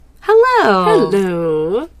Hello.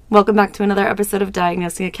 Hello. Welcome back to another episode of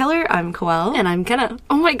Diagnosing a Killer. I'm Coelle. And I'm Kenna.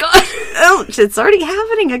 Oh my god. Oh, it's already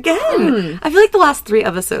happening again. I feel like the last 3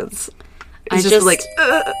 episodes. It's just like...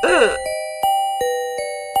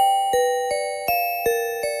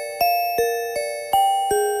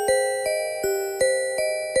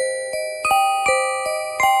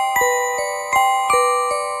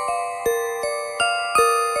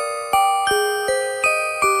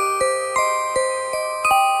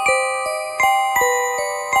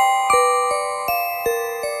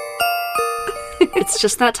 It's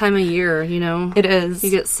just that time of year, you know? It is.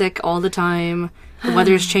 You get sick all the time. The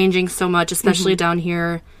weather's changing so much, especially down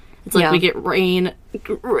here. It's like we get rain.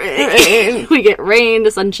 We get rain,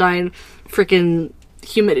 sunshine, freaking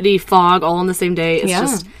humidity, fog, all on the same day. It's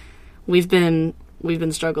just, we've been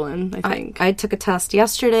struggling, I think. I took a test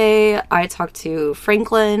yesterday. I talked to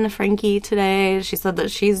Frankie today. She said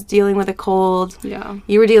that she's dealing with a cold. Yeah.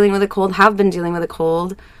 You were dealing with a cold, have been dealing with a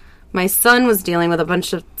cold. My son was dealing with a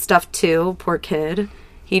bunch of stuff too. Poor kid.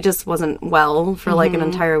 He just wasn't well for like an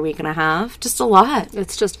entire week and a half. Just a lot.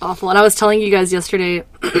 It's just awful. And I was telling you guys yesterday,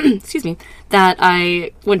 excuse me, that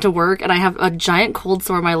I went to work and I have a giant cold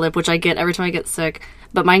sore on my lip, which I get every time I get sick.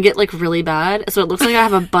 But mine get like really bad. So it looks like I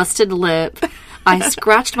have a busted lip. I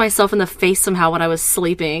scratched myself in the face somehow when I was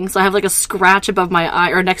sleeping. So I have like a scratch above my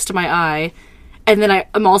eye or next to my eye. And then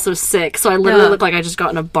I'm also sick, so I literally look like I just got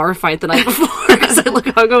in a bar fight the night before because I look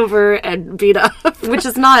hungover and beat up. Which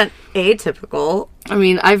is not atypical. I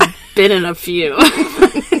mean, I've been in a few.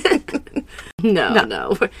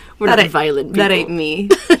 No. We're not violent people. That ain't me.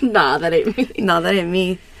 Nah, that ain't me. No, that ain't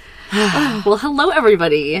me. Well, hello,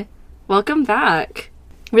 everybody. Welcome back.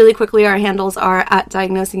 Really quickly, our handles are at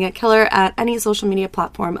Diagnosing a Killer at any social media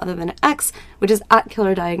platform other than X, which is at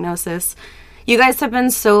Killer Diagnosis. You guys have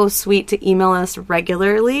been so sweet to email us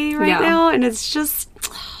regularly now, and it's just...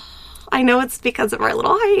 I know it's because of our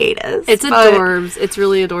little hiatus. It's adorbs. It's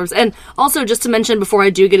really adorbs. And also, just to mention, before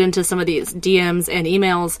I do get into some of these DMs and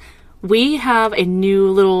emails, we have a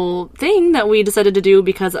new little thing that we decided to do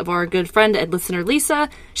because of our good friend and listener, Lisa.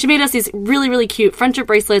 She made us these really, really cute friendship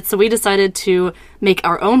bracelets, so we decided to make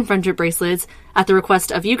our own friendship bracelets at the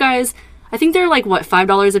request of you guys. I think they're like,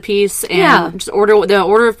 $5 a piece, and just the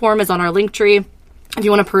order form is on our link tree. If you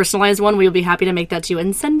want to personalize one, we'll be happy to make that to you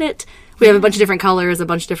and send it. We have a bunch of different colors, a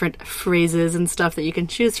bunch of different phrases and stuff that you can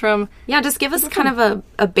choose from. Yeah, just give us kind of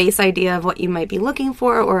a base idea of what you might be looking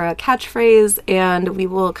for or a catchphrase, and we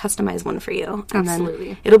will customize one for you. And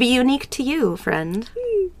Absolutely. Then it'll be unique to you, friend.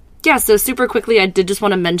 Yeah, so super quickly, I did just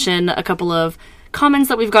want to mention a couple of comments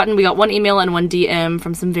that we've gotten. We got one email and one DM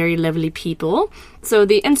from some very lovely people. So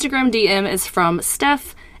the Instagram DM is from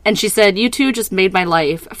Steph, and she said, "You two just made my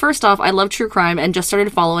life. First off, I love true crime and just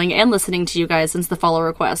started following and listening to you guys since the follow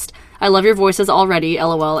request. I love your voices already,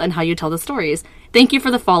 LOL, and how you tell the stories. Thank you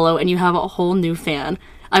for the follow, and you have a whole new fan.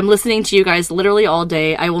 I'm listening to you guys literally all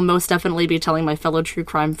day. I will most definitely be telling my fellow true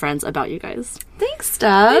crime friends about you guys." Thanks,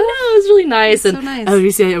 Steph. I know, it was really nice. It's so nice.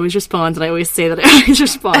 Obviously, I always respond, and I always say that I always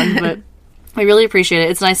respond, but I really appreciate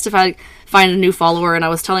it. It's nice to find a new follower, and I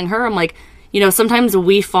was telling her, I'm like, you know, sometimes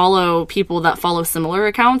we follow people that follow similar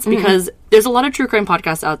accounts because there's a lot of true crime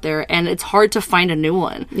podcasts out there, and it's hard to find a new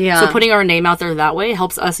one. Yeah. So putting our name out there that way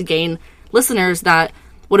helps us gain listeners that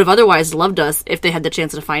would have otherwise loved us if they had the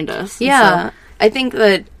chance to find us. Yeah. So, I think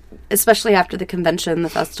that, especially after the convention, the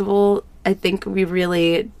festival, I think we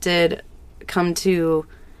really did come to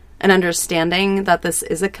an understanding that this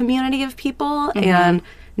is a community of people, and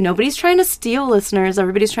nobody's trying to steal listeners.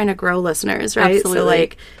 Everybody's trying to grow listeners, right? Absolutely. So,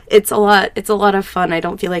 like, it's a lot of fun. I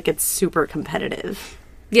don't feel like it's super competitive.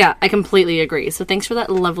 Yeah, I completely agree. So thanks for that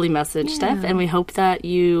lovely message, Steph, and we hope that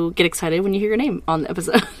you get excited when you hear your name on the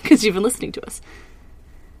episode because you've been listening to us.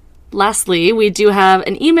 Lastly, we do have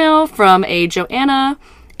an email from a Joanna,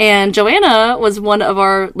 and Joanna was one of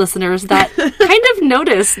our listeners that kind of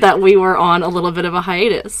noticed that we were on a little bit of a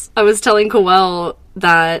hiatus. I was telling Coelle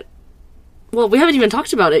that, well, we haven't even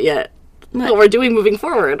talked about it yet. What we're doing moving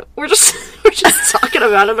forward. We're just talking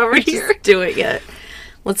about it over here. Just do it yet.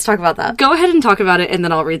 Let's talk about that. Go ahead and talk about it, and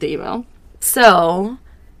then I'll read the email. So,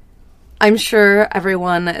 I'm sure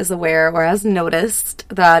everyone is aware or has noticed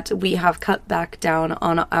that we have cut back down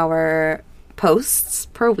on our posts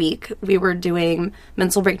per week. We were doing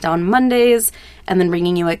Mental Breakdown Mondays and then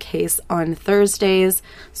bringing you a case on Thursdays,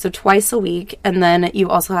 so twice a week. And then you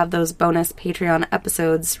also have those bonus Patreon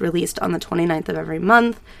episodes released on the 29th of every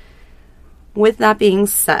month. With that being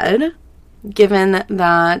said, given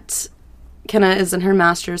that Kenna is in her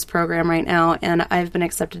master's program right now, and I've been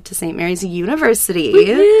accepted to St. Mary's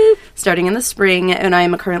University starting in the spring, and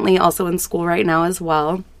I'm currently also in school right now as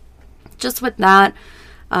well. Just with that,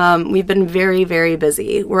 We've been very, very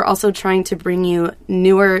busy. We're also trying to bring you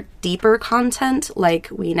newer, deeper content, like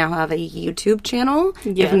we now have a YouTube channel.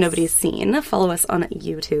 Yes. If nobody's seen, follow us on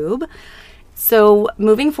YouTube. So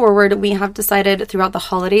moving forward, we have decided throughout the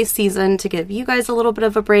holiday season to give you guys a little bit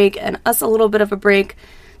of a break and us a little bit of a break,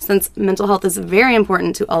 since mental health is very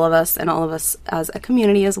important to all of us and all of us as a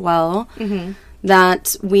community as well.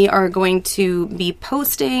 That we are going to be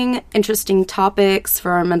posting interesting topics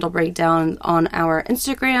for our mental breakdown on our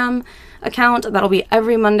Instagram account. That'll be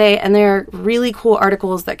every Monday, and they're really cool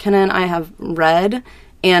articles that Kenna and I have read,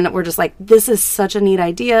 and we're just like, this is such a neat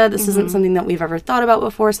idea. This isn't something that we've ever thought about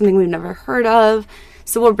before, something we've never heard of.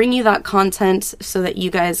 So we'll bring you that content so that you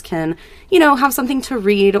guys can, have something to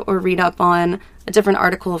read or read up on. A different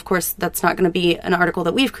article, of course, that's not going to be an article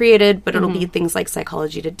that we've created, but it'll be things like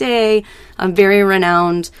Psychology Today, very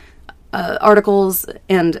renowned articles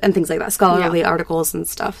and things like that, scholarly articles and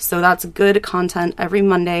stuff. So that's good content every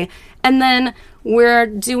Monday. And then we're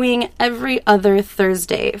doing every other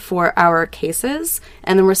Thursday for our cases,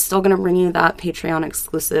 and then we're still going to bring you that Patreon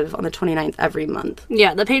exclusive on the 29th every month.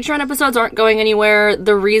 Yeah, the Patreon episodes aren't going anywhere.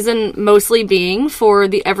 The reason mostly being for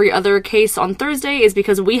the every other case on Thursday is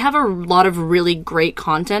because we have a lot of really great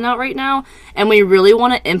content out right now, and we really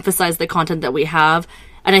want to emphasize the content that we have.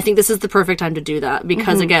 And I think this is the perfect time to do that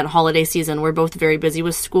because, again, holiday season, we're both very busy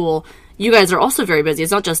with school. You guys are also very busy.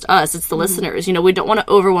 It's not just us, it's the listeners. We don't want to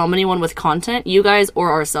overwhelm anyone with content, you guys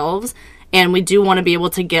or ourselves. And we do want to be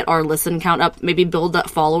able to get our listen count up, maybe build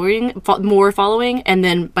that more following. And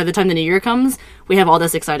then by the time the new year comes, we have all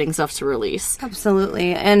this exciting stuff to release.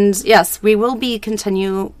 Absolutely. And yes, we will be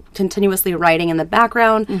continuously writing in the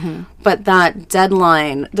background, but that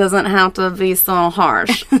deadline doesn't have to be so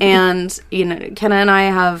harsh. And, Kenna and I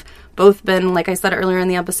have both been, like I said earlier in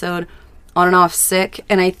the episode, on and off sick.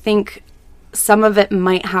 And I think some of it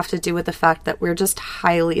might have to do with the fact that we're just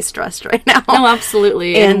highly stressed right now. No,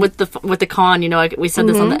 absolutely. And with the con, like we said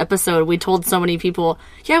this on the episode, we told so many people,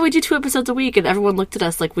 yeah, we do 2 episodes a week, and everyone looked at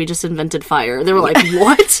us like we just invented fire. They were like,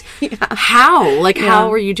 what? How?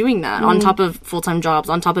 How are you doing that? On top of full-time jobs,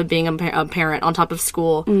 on top of being a parent, on top of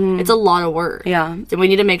school. It's a lot of work. Yeah. And we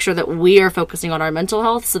need to make sure that we are focusing on our mental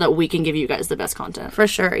health so that we can give you guys the best content. For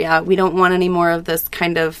sure, yeah. We don't want any more of this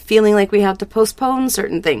kind of feeling like we have to postpone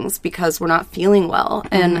certain things because we're not feeling well.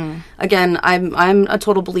 And again, I'm a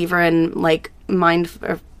total believer in mind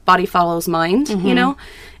or body follows mind,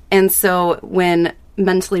 and so when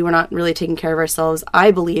mentally we're not really taking care of ourselves, I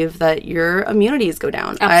believe that your immunities go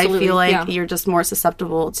down. Absolutely, I feel like you're just more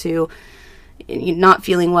susceptible to not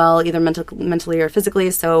feeling well, either mentally or physically.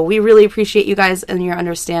 So we really appreciate you guys and your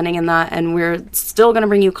understanding in that, and we're still going to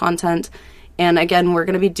bring you content. And again, we're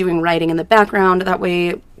going to be doing writing in the background. That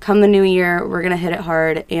way, come the new year, we're going to hit it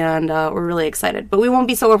hard, and we're really excited. But we won't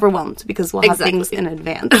be so overwhelmed because we'll have things in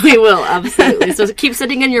advance. We will, absolutely. So keep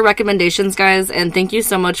sending in your recommendations, guys, and thank you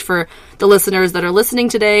so much for the listeners that are listening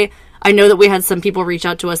today. I know that we had some people reach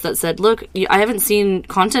out to us that said, look, I haven't seen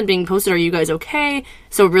content being posted. Are you guys okay?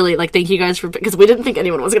 So really, thank you guys because we didn't think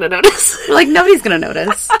anyone was going to notice. We're nobody's going to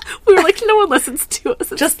notice. We were no one listens to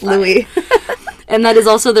us. Just Louie. And that is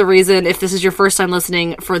also the reason, if this is your first time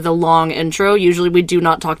listening, for the long intro. Usually we do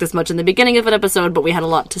not talk this much in the beginning of an episode, but we had a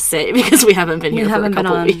lot to say because we haven't been here for a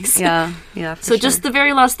couple weeks. Yeah, So just the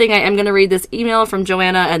very last thing, I am going to read this email from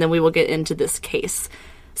Joanna, and then we will get into this case.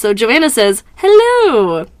 So Joanna says,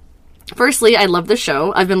 hello! Firstly, I love the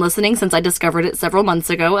show. I've been listening since I discovered it several months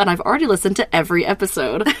ago, and I've already listened to every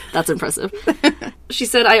episode. That's impressive. She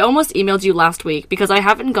said, I almost emailed you last week because I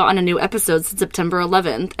haven't gotten a new episode since September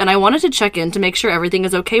 11th, and I wanted to check in to make sure everything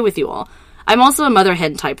is okay with you all. I'm also a mother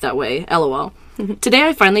hen type that way, lol. Today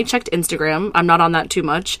I finally checked Instagram. I'm not on that too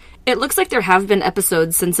much. It looks like there have been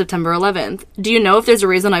episodes since September 11th. Do you know if there's a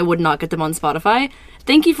reason I would not get them on Spotify?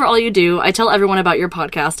 Thank you for all you do. I tell everyone about your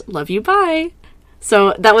podcast. Love you, bye.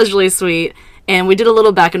 So that was really sweet. And we did a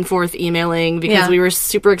little back and forth emailing because we were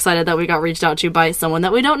super excited that we got reached out to by someone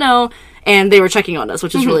that we don't know. And they were checking on us,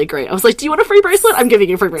 which is really great. I was like, do you want a free bracelet? I'm giving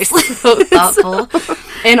you a free bracelet. So thoughtful.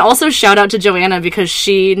 And also shout out to Joanna because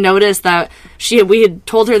she noticed that we had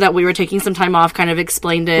told her that we were taking some time off, kind of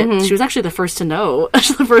explained it. She was actually the first to know.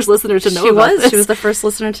 The first listener to know about this. She was the first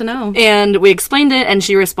listener to know. And we explained it, and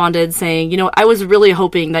she responded saying, I was really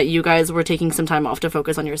hoping that you guys were taking some time off to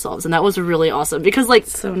focus on yourselves. And that was really awesome because,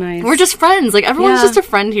 so nice. We're just friends. Everyone's just a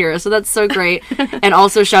friend here. So that's so great. And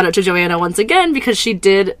also shout out to Joanna once again because she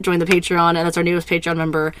did join the Patreon, and that's our newest Patreon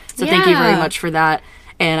member. So thank you very much for that.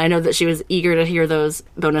 And I know that she was eager to hear those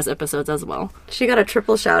bonus episodes as well. She got a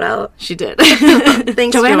triple shout out. She did.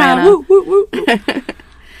 Thanks, Joanna. Woo, woo, woo.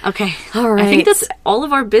 Okay. All right. I think that's all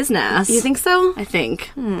of our business. You think so? I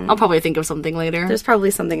think. I'll probably think of something later. There's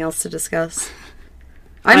probably something else to discuss.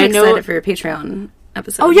 I'm I excited know- for your Patreon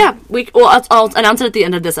episode. Oh yeah, I'll announce it at the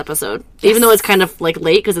end of this episode. Even though it's kind of like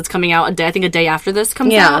late because it's coming out a day after this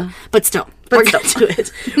comes out. But still, we're gonna do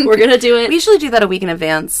it. We're gonna do it. We usually do that a week in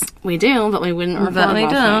advance. We do, but we wouldn't record we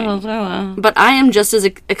it last night. do. But I am just as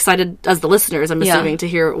excited as the listeners, I'm assuming, to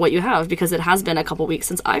hear what you have, because it has been a couple weeks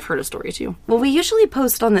since I've heard a story too. Well, we usually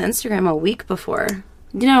post on the Instagram a week before.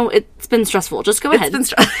 You know, it's been stressful. Just go ahead.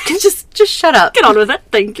 It's been just shut up. Get on with it.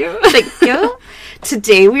 Thank you. Thank you.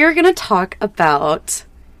 Today we are going to talk about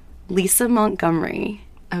Lisa Montgomery.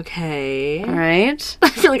 Okay. All right. I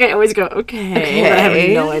feel like I always go, okay. But I have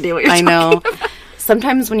no idea what you're talking about.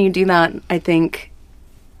 Sometimes when you do that, I think,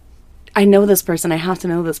 I know this person. I have to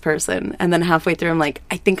know this person. And then halfway through, I'm like,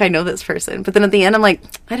 I think I know this person. But then at the end, I'm like,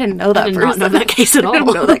 I didn't know that person. I did not know that case at all. I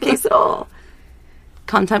didn't know that case at all.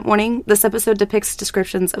 Content warning. This episode depicts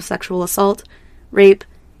descriptions of sexual assault, rape,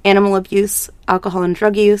 animal abuse, alcohol and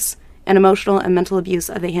drug use, and emotional and mental abuse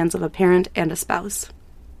at the hands of a parent and a spouse.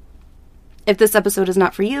 If this episode is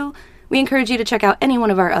not for you, we encourage you to check out any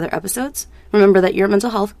one of our other episodes. Remember that your mental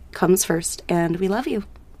health comes first, and we love you.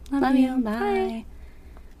 Love you. Bye.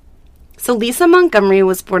 So Lisa Montgomery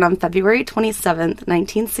was born on February 27th,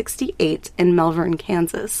 1968 in Melbourne,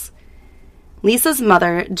 Kansas. Lisa's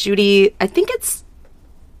mother, Judy, I think it's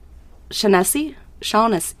Shaughnessy?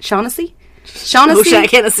 Shaughnessy?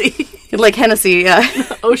 Hennessy. Like Hennessy, yeah.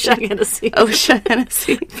 Hennessy.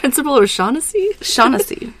 Hennessy. Principal O'Shaughnessy?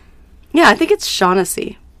 Shaughnessy. Yeah, I think it's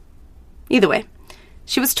Shaughnessy. Either way.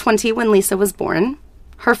 She was 20 when Lisa was born.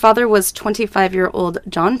 Her father was 25-year-old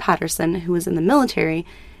John Patterson, who was in the military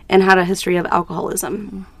and had a history of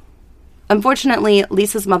alcoholism. Unfortunately,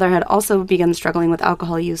 Lisa's mother had also begun struggling with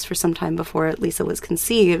alcohol use for some time before Lisa was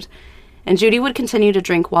conceived, and Judy would continue to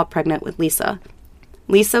drink while pregnant with Lisa.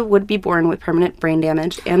 Lisa would be born with permanent brain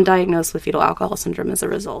damage and diagnosed with fetal alcohol syndrome as a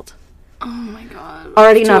result. Oh my god.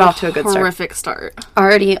 Already not off to a good start. Horrific start.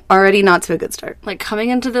 Already not to a good start. Like, coming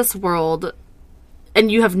into this world,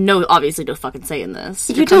 and you have obviously no fucking say in this.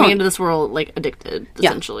 You You're don't. coming into this world, like, addicted,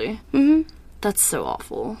 essentially. Yeah. Mm-hmm. That's so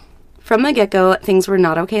awful. From the get-go, things were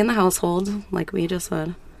not okay in the household, like we just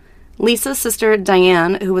said. Lisa's sister,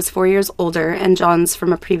 Diane, who was 4 years older and John's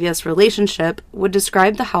from a previous relationship, would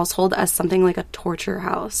describe the household as something like a torture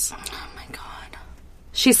house. Oh my god.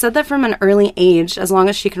 She said that from an early age, as long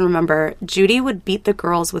as she can remember, Judy would beat the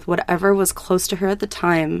girls with whatever was close to her at the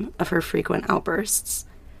time of her frequent outbursts.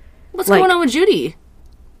 What's going on with Judy?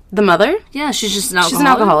 The mother? Yeah, she's just an alcoholic. She's an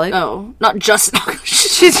alcoholic. Oh, not just an alcoholic.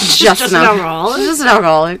 She's just an alcoholic. She's just an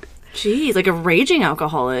alcoholic. Jeez, like a raging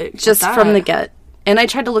alcoholic. Just from the get. And I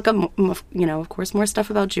tried to look up, of course, more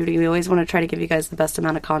stuff about Judy. We always want to try to give you guys the best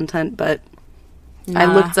amount of content, but I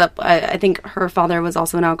looked up, I think her father was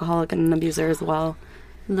also an alcoholic and an abuser as well.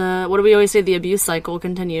 What do we always say? The abuse cycle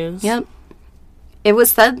continues. Yep. It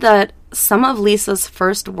was said that some of Lisa's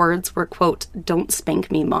first words were, quote, "Don't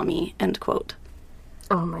spank me, mommy," end quote.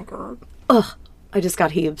 Oh my god. Ugh. I just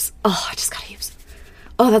got heaves. Oh,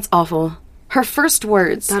 that's awful. Her first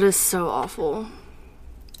words. That is so awful.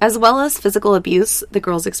 As well as physical abuse the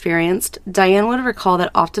girls experienced, Diane would recall that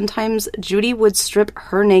oftentimes Judy would strip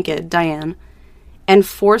her naked, Diane, and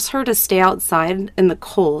force her to stay outside in the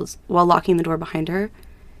cold while locking the door behind her.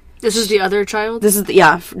 This is the other child? This is,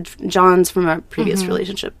 John's from a previous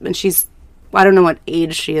relationship. And she's, I don't know what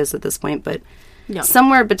age she is at this point, but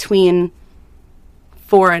somewhere between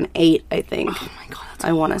 4 and 8, I think. Oh my god, that's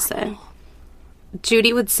I want to say.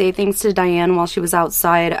 Judy would say things to Diane while she was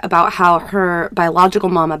outside about how her biological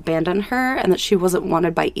mom abandoned her and that she wasn't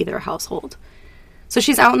wanted by either household. So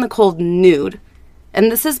she's out in the cold nude.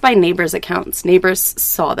 And this is by neighbors' accounts. Neighbors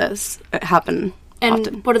saw this happen often.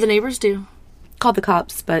 And what do the neighbors do? Called the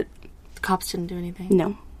cops, but... The cops didn't do anything?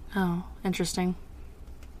 No. Oh, interesting.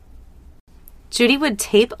 Judy would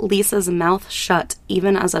tape Lisa's mouth shut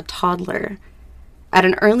even as a toddler. At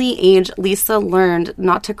an early age, Lisa learned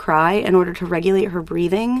not to cry in order to regulate her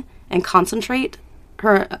breathing and concentrate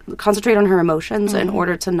on her emotions in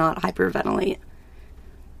order to not hyperventilate.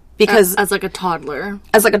 Because as like a toddler.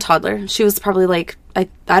 As like a toddler. She was probably like, I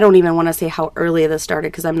don't even want to say how early this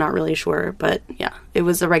started because I'm not really sure, but yeah, it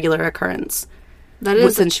was a regular occurrence. That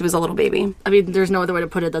is, since she was a little baby. I mean, there's no other way to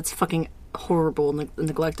put it. That's fucking horrible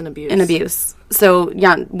neglect and abuse. And abuse. So,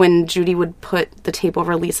 yeah, when Judy would put the tape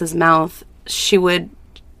over Lisa's mouth, she would,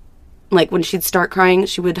 like, when she'd start crying,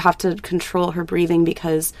 she would have to control her breathing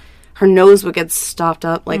because her nose would get stopped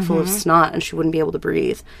up, like, full of snot, and she wouldn't be able to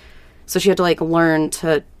breathe. So she had to, like, learn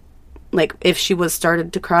to, like, if she was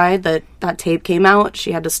started to cry, that tape came out,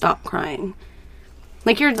 she had to stop crying.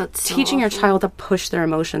 Like, you're That's so teaching your awful. child to push their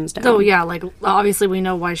emotions down. Oh, yeah, like, obviously we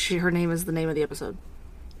know why her name is the name of the episode.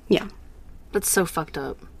 Yeah. That's so fucked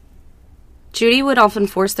up. Judy would often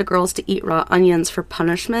force the girls to eat raw onions for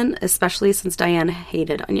punishment, especially since Diane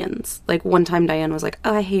hated onions. Like, one time Diane was like,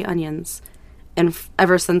 oh, I hate onions. And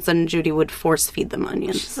ever since then, Judy would force feed them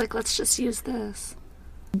onions. She's like, let's just use this.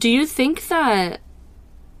 Do you think that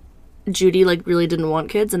Judy, like, really didn't want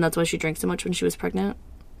kids and that's why she drank so much when she was pregnant?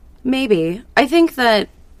 Maybe. I think that...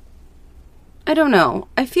 I don't know.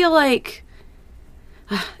 I feel like...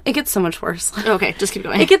 It gets so much worse. Okay, just keep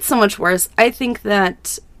going. It gets so much worse. I think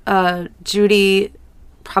that Judy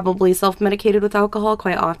probably self-medicated with alcohol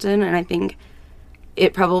quite often, and I think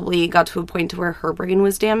it probably got to a point to where her brain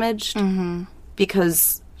was damaged. Mm-hmm.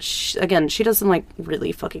 Because, she does some, like,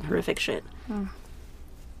 really fucking horrific shit. Mm.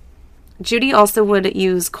 Judy also would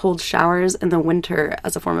use cold showers in the winter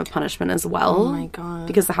as a form of punishment as well. Oh my god.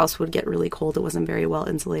 Because the house would get really cold. It wasn't very well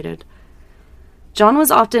insulated. John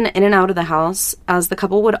was often in and out of the house, as the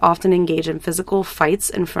couple would often engage in physical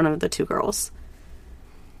fights in front of the two girls.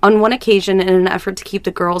 On one occasion, in an effort to keep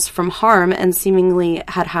the girls from harm and seemingly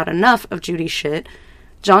had enough of Judy's shit,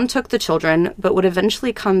 John took the children, but would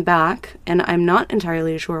eventually come back, and I'm not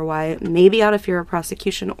entirely sure why, maybe out of fear of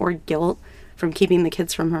prosecution or guilt from keeping the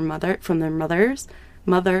kids from their mother.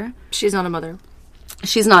 She's not a mother.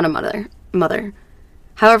 She's not a mother.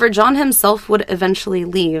 However, John himself would eventually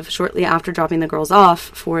leave shortly after dropping the girls off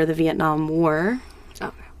for the Vietnam War.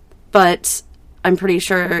 Okay. But I'm pretty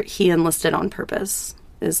sure he enlisted on purpose,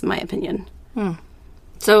 is my opinion.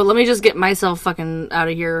 So let me just get myself fucking out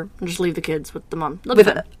of here and just leave the kids with the mom. With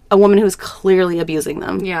a woman who's clearly abusing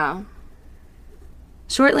them. Yeah.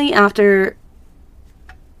 Shortly after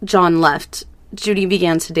John left, Judy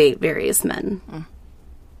began to date various men.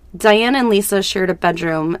 Diane and Lisa shared a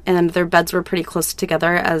bedroom, and their beds were pretty close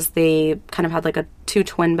together as they kind of had like two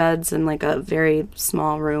twin beds in like a very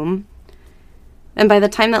small room. And by the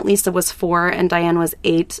time that Lisa was 4 and Diane was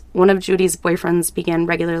 8, one of Judy's boyfriends began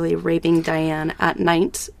regularly raping Diane at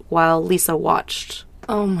night while Lisa watched.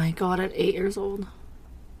 Oh my god, at 8 years old.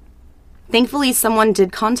 Thankfully, someone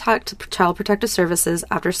did contact Child Protective Services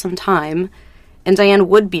after some time, and Diane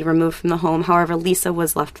would be removed from the home. However, Lisa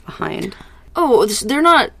was left behind. Oh, they're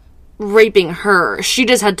not raping her. She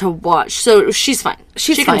just had to watch, so she's fine.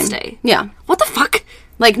 She fine. can stay. Yeah. What the fuck?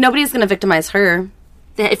 Like, nobody's gonna victimize her.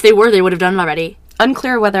 If they were, they would have done it already.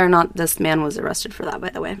 Unclear whether or not this man was arrested for that, by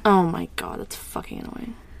the way. Oh my god, that's fucking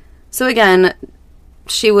annoying. So again,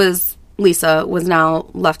 Lisa was now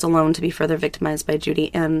left alone to be further victimized by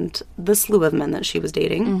Judy and the slew of men that she was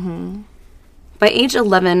dating. Mm-hmm. By age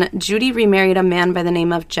 11, Judy remarried a man by the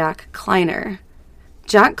name of Jack Kleiner.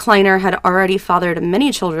 Jack Kleiner had already fathered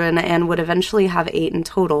many children and would eventually have 8 in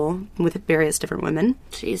total with various different women.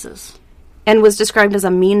 Jesus. And was described as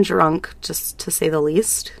a mean drunk, just to say the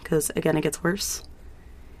least, because, again, it gets worse.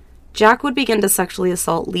 Jack would begin to sexually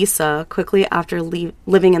assault Lisa quickly after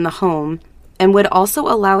living in the home, and would also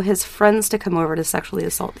allow his friends to come over to sexually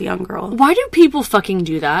assault the young girl. Why do people fucking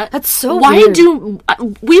do that? That's so weird.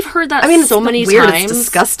 We've heard that so many weird. times. It's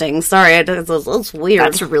disgusting. Sorry, it's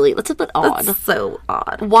weird. That's a bit odd. That's so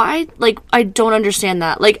odd. Why? Like, I don't understand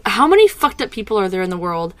that. Like, how many fucked up people are there in the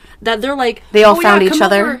world that they're like... They all found each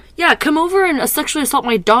other? Come over and sexually assault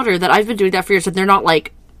my daughter, that I've been doing that for years, and they're not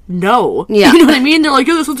like... No. Yeah. You know what I mean? They're like,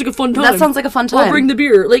 oh, that sounds like a fun time. That sounds like a fun time. I'll bring the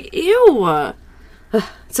beer. Like, ew.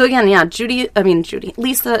 So again, yeah,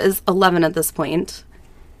 Lisa is 11 at this point.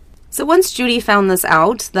 So once Judy found this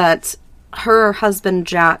out, that her husband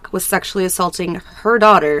Jack was sexually assaulting her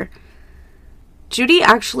daughter, Judy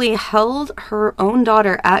actually held her own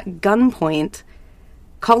daughter at gunpoint,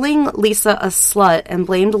 calling Lisa a slut, and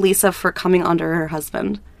blamed Lisa for coming onto her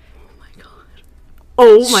husband.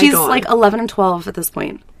 Oh my god. She's like 11 and 12 at this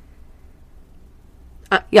point.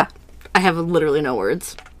 Yeah. I have literally no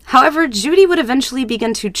words. However, Judy would eventually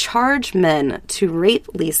begin to charge men to rape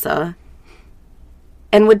Lisa,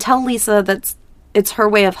 and would tell Lisa that it's her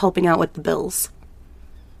way of helping out with the bills.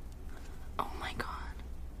 Oh my god.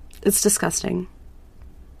 It's disgusting.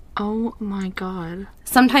 Oh my god.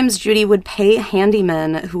 Sometimes Judy would pay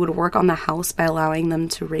handymen who would work on the house by allowing them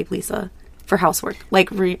to rape Lisa for housework,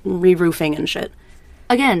 like re-roofing and shit.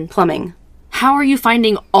 Again, plumbing. How are you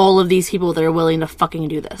finding all of these people that are willing to fucking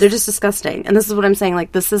do this? They're just disgusting. And this is what I'm saying.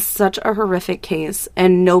 Like, this is such a horrific case,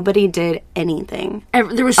 and nobody did anything.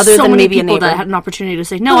 There was so many people that had an opportunity to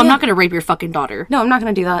say, no, I'm not going to rape your fucking daughter. No, I'm not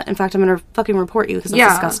going to do that. In fact, I'm going to fucking report you because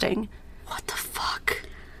that's disgusting. What the fuck?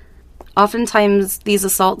 Oftentimes, these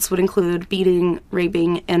assaults would include beating,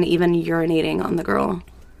 raping, and even urinating on the girl.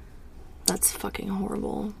 That's fucking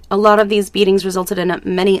horrible. A lot of these beatings resulted in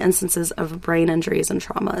many instances of brain injuries and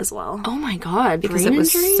trauma as well. Oh my god, because brain it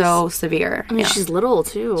was injuries? so severe. I mean, she's little,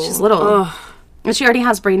 too. She's little. Ugh. And she already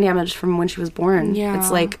has brain damage from when she was born. Yeah. It's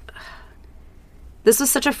like... This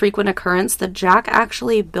was such a frequent occurrence that Jack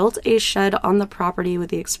actually built a shed on the property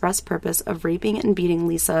with the express purpose of raping and beating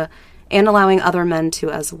Lisa and allowing other men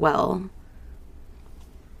to as well.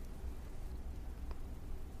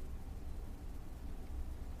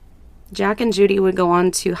 Jack and Judy would go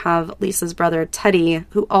on to have Lisa's brother, Teddy,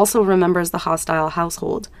 who also remembers the hostile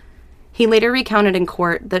household. He later recounted in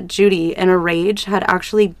court that Judy, in a rage, had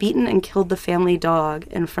actually beaten and killed the family dog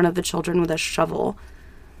in front of the children with a shovel.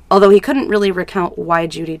 Although he couldn't really recount why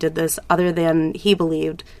Judy did this, other than he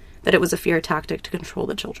believed that it was a fear tactic to control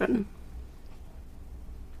the children.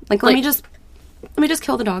 Like, let me just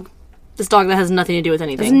kill the dog. This dog that has nothing to do with It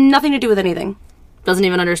has anything. nothing to do with anything. Doesn't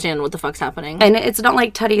even understand what the fuck's happening. And it's not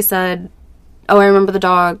like Teddy said, oh, I remember the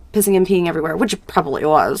dog pissing and peeing everywhere, which it probably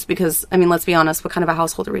was, because, I mean, let's be honest, what kind of a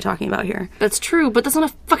household are we talking about here? That's true, but that's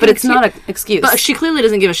not a fucking But it's not an excuse. But she clearly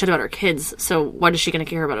doesn't give a shit about her kids, so why is she gonna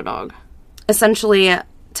care about a dog? Essentially,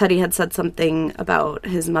 Teddy had said something about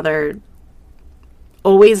his mother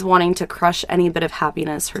always wanting to crush any bit of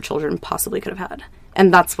happiness her children possibly could have had.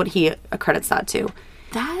 And that's what he accredits that to.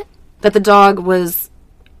 That the dog was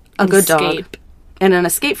a good dog. And an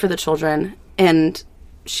escape for the children. And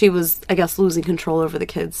she was, I guess, losing control over the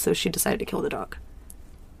kids, so she decided to kill the dog.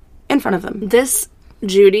 In front of them. This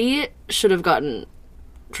Judy should have gotten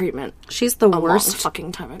treatment. She's the worst. Long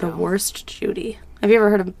fucking time ago. The worst Judy. Have you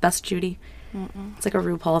ever heard of Best Judy? Mm-mm. It's like a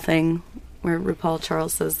RuPaul thing where RuPaul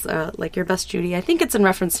Charles says, like, your best Judy. I think it's in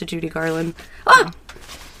reference to Judy Garland. Ah!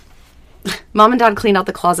 Mom and Dad cleaned out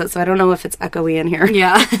the closet, so I don't know if it's echoey in here.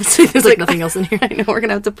 Yeah. There's like nothing else in here. I know, we're going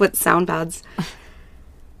to have to put sound pads.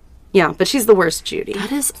 Yeah, but she's the worst Judy.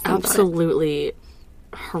 That is absolutely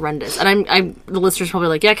horrendous. And I'm the listeners probably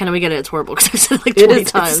like, yeah, we get it. It's horrible because I've said it like 20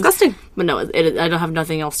 times. It's disgusting. But no, I don't have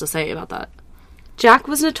nothing else to say about that. Jack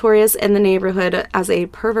was notorious in the neighborhood as a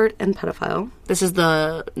pervert and pedophile. This is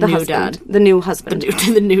the new husband, dad. The new husband.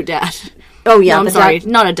 The new dad. Oh, yeah. No, I'm sorry.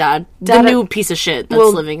 Not a dad. The new piece of shit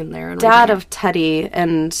that's living in there. Dad of Teddy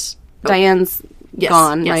and Diane's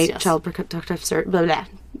gone, right? Yes. Child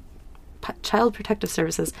Protective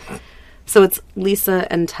Services. So it's Lisa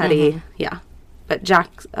and Teddy. Mm-hmm. Yeah. But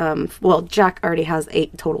Jack, Jack already has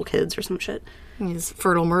 8 total kids or some shit. He's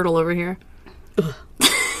fertile myrtle over here. Ugh.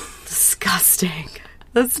 Disgusting.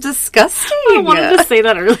 That's disgusting. I wanted to say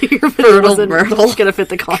that earlier, but it wasn't going to fit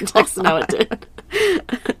the context, and now it did.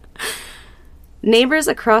 Neighbors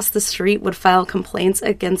across the street would file complaints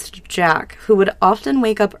against Jack, who would often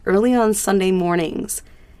wake up early on Sunday mornings,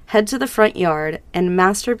 head to the front yard, and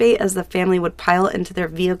masturbate as the family would pile into their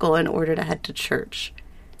vehicle in order to head to church.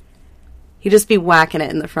 He'd just be whacking it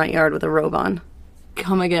in the front yard with a robe on.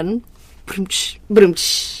 Come again.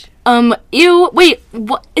 Ew, wait,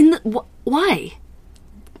 what, why?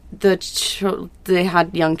 They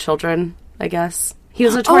had young children, I guess. He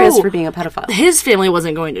was notorious for being a pedophile. His family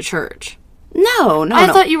wasn't going to church. No. I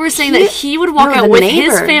thought you were saying that he would walk out with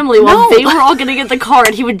his family while they were all going to get the car,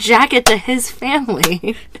 and he would jack it to his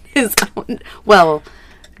family. His own. Well,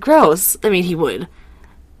 gross. I mean, he would.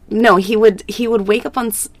 No, he would wake up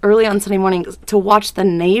early on Sunday morning to watch the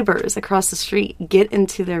neighbors across the street get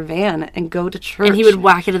into their van and go to church. And he would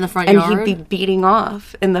whack it in the front yard? And he'd be beating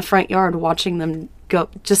off in the front yard watching them go,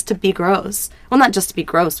 just to be gross. Well, not just to be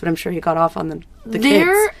gross, but I'm sure he got off on the kids.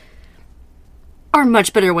 There are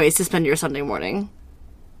much better ways to spend your Sunday morning.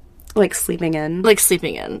 Like sleeping in.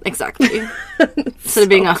 Exactly. Instead of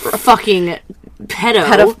being a fucking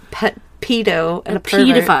pedo. Pedo and a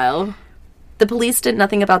pedophile. The police did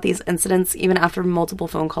nothing about these incidents, even after multiple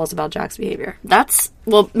phone calls about Jack's behavior.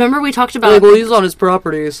 Remember we talked about... Like, well, he's on his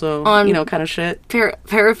property, so, kind of shit.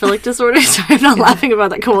 Paraphilic disorders? I'm not laughing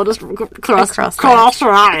about that. Come on, just cross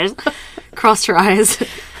her eyes. Crossed her eyes.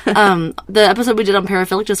 The episode we did on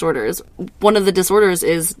paraphilic disorders, one of the disorders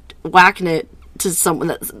is whacking it to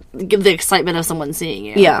someone, give the excitement of someone seeing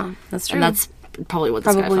you. Yeah, that's true. And that's probably what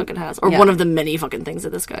this guy fucking has. Or one of the many fucking things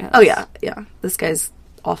that this guy has. Oh, yeah. This guy's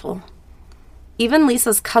awful. Even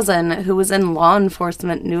Lisa's cousin, who was in law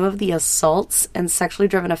enforcement, knew of the assaults and sexually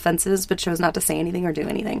driven offenses, but chose not to say anything or do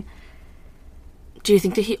anything. Do you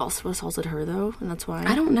think that he also assaulted her, though? And that's why?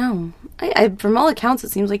 I don't know. I from all accounts, it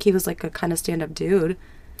seems like he was like a kind of stand-up dude.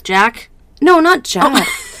 Jack? No, not Jack.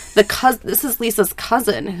 This is Lisa's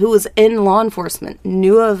cousin, who was in law enforcement,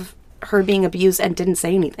 knew of her being abused and didn't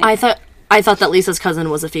say anything. I thought that Lisa's cousin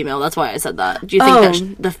was a female. That's why I said that. Do you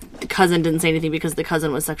think that the cousin didn't say anything because the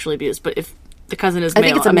cousin was sexually abused? But if the cousin is male, I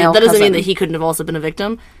think it's a male that doesn't cousin. mean that he couldn't have also been a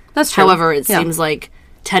victim. That's true. However, it seems like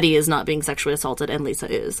Teddy is not being sexually assaulted and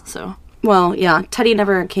Lisa is, so. Well, yeah, Teddy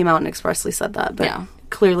never came out and expressly said that, but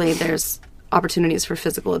clearly there's opportunities for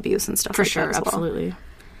physical abuse and stuff for like sure, that as absolutely. Well.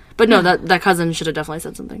 But no, that cousin should have definitely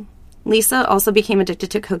said something. Lisa also became addicted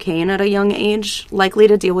to cocaine at a young age, likely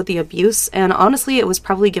to deal with the abuse, and honestly, it was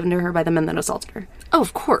probably given to her by the men that assaulted her. Oh,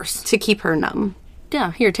 of course. To keep her numb.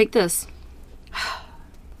 Yeah, here, take this.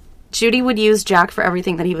 Judy would use Jack for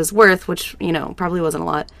everything that he was worth, which, probably wasn't a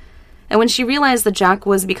lot. And when she realized that Jack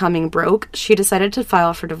was becoming broke, she decided to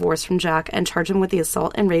file for divorce from Jack and charge him with the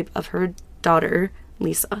assault and rape of her daughter,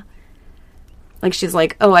 Lisa. Like, she's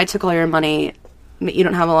like, oh, I took all your money. You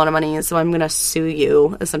don't have a lot of money, so I'm going to sue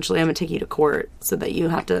you. Essentially, I'm going to take you to court so that you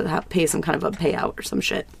have to pay some kind of a payout or some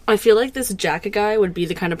shit. I feel like this Jack guy would be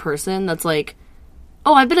the kind of person that's like,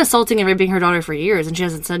 oh, I've been assaulting and raping her daughter for years, and she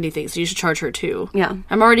hasn't said anything, so you should charge her too. Yeah.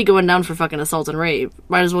 I'm already going down for fucking assault and rape.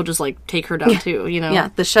 Might as well just, take her down too, Yeah,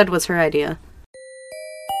 the shed was her idea.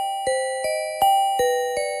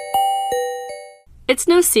 It's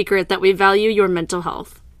no secret that we value your mental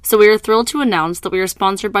health. So we are thrilled to announce that we are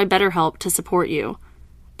sponsored by BetterHelp to support you.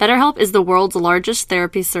 BetterHelp is the world's largest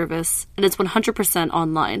therapy service, and it's 100%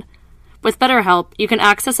 online. With BetterHelp, you can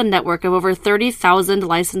access a network of over 30,000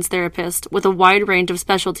 licensed therapists with a wide range of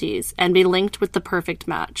specialties and be linked with the perfect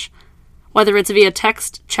match. Whether it's via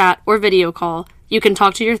text, chat, or video call, you can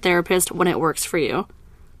talk to your therapist when it works for you.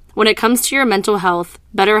 When it comes to your mental health,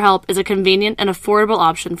 BetterHelp is a convenient and affordable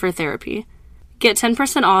option for therapy. Get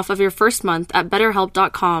 10% off of your first month at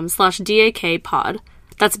betterhelp.com/DAKpod.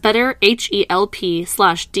 That's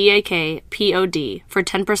BetterHelp/DAKPOD for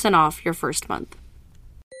 10% off your first month.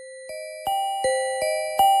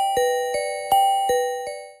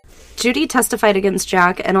 Judy testified against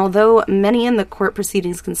Jack, and although many in the court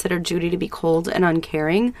proceedings considered Judy to be cold and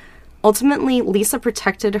uncaring, ultimately Lisa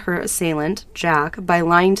protected her assailant, Jack, by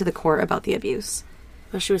lying to the court about the abuse.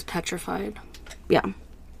 But she was petrified. Yeah.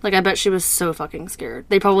 I bet she was so fucking scared.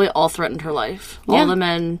 They probably all threatened her life. Yeah. All the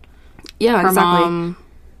men. Yeah, her exactly. Mom.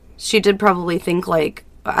 She did probably think,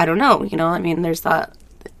 I don't know, there's that.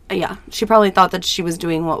 Yeah, she probably thought that she was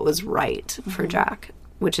doing what was right for Jack,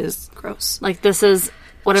 which is gross. This is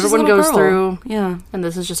what She's everyone goes through. Yeah. And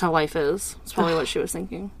this is just how life is. It's probably what she was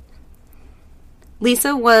thinking.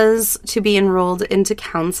 Lisa was to be enrolled into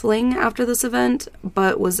counseling after this event,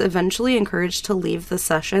 but was eventually encouraged to leave the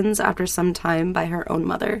sessions after some time by her own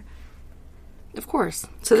mother. Of course.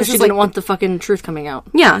 So she didn't want the fucking truth coming out.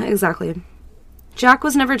 Yeah, exactly. Jack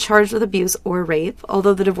was never charged with abuse or rape,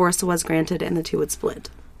 although the divorce was granted and the two would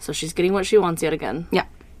split. So she's getting what she wants yet again. Yeah.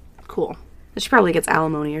 Cool. She probably gets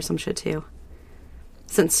alimony or some shit too.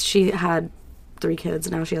 Since she had 3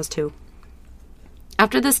 kids, now she has 2.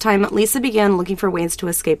 After this time, Lisa began looking for ways to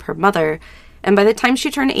escape her mother, and by the time she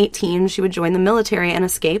turned 18, she would join the military and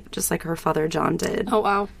escape, just like her father John did. Oh,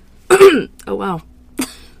 wow. Oh, wow.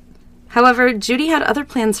 However, Judy had other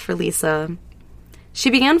plans for Lisa. She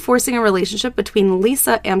began forcing a relationship between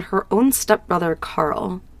Lisa and her own stepbrother,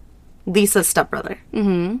 Carl. Lisa's stepbrother.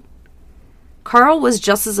 Mm-hmm. Carl was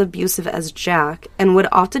just as abusive as Jack, and would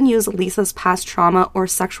often use Lisa's past trauma or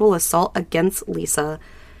sexual assault against Lisa,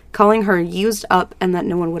 calling her used up and that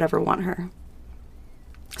no one would ever want her.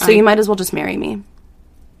 So you might as well just marry me.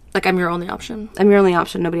 I'm your only option. I'm your only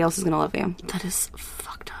option. Nobody else is going to love you. That is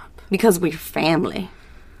fucked up. Because we're family.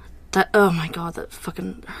 Oh my god, that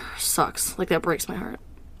fucking sucks. That breaks my heart.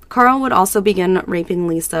 Carl would also begin raping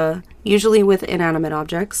Lisa, usually with inanimate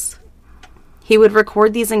objects. He would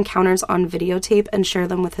record these encounters on videotape and share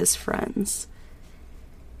them with his friends.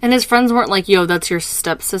 And his friends weren't like, yo, that's your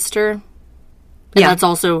stepsister? And that's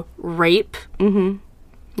also rape? Mm-hmm.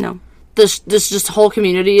 No. This just whole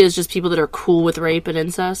community is just people that are cool with rape and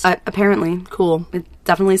incest? Apparently. Cool. It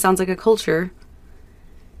definitely sounds like a culture.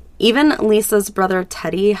 Even Lisa's brother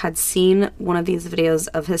Teddy had seen one of these videos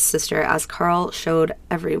of his sister as Carl showed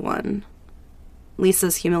everyone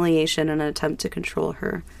Lisa's humiliation in an attempt to control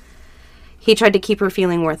her. He tried to keep her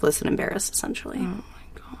feeling worthless and embarrassed, essentially. Oh my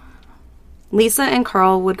god. Lisa and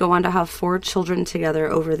Carl would go on to have 4 children together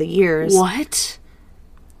over the years. What?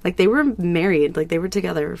 They were married. They were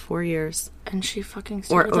together for 4 years. And she fucking...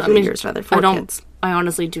 Or over the years, rather. 4 kids. I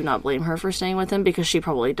honestly do not blame her for staying with him because she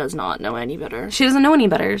probably does not know any better. She doesn't know any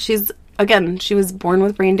better. She was born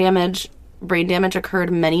with brain damage. Brain damage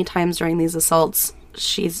occurred many times during these assaults.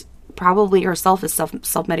 She's probably herself is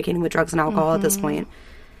self-medicating with drugs and alcohol at this point.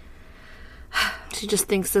 She just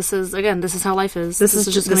thinks this is how life is. This is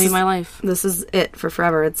just going to be my life. This is it for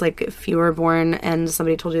forever. It's like if you were born and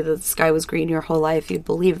somebody told you that the sky was green your whole life, you'd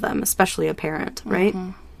believe them, especially a parent, right?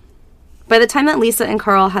 Mm-hmm. By the time that Lisa and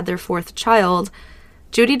Carl had their 4th child,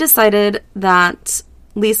 Judy decided that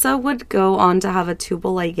Lisa would go on to have a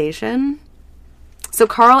tubal ligation. So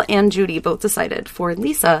Carl and Judy both decided, for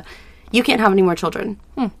Lisa, you can't have any more children.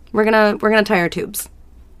 We're gonna tie her tubes.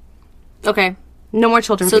 Okay. No more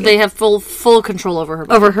children. So they have full control over her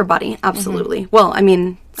body. Over her body, absolutely. Well, I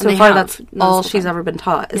mean, so far that's all she's ever been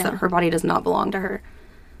taught, is that her body does not belong to her.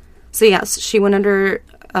 So yes, she went under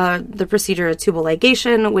the procedure of tubal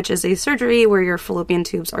ligation, which is a surgery where your fallopian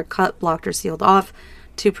tubes are cut, blocked, or sealed off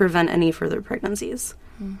to prevent any further pregnancies.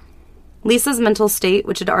 Lisa's mental state,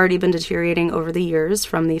 which had already been deteriorating over the years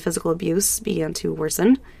from the physical abuse, began to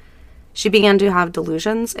worsen. She began to have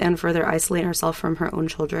delusions and further isolate herself from her own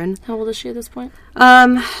children. How old is she at this point?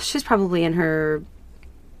 She's probably in her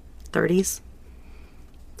 30s.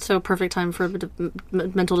 So perfect time for a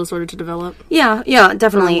mental disorder to develop. Yeah,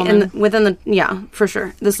 definitely. And for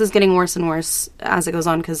sure. This is getting worse and worse as it goes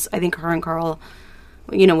on, because I think her and Carl,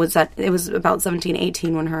 it was about 17,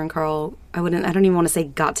 18 when her and Carl, I don't even want to say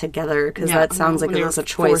got together, because that sounds like it was a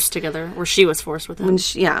choice. Forced together, or she was forced with him.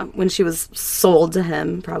 When she was sold to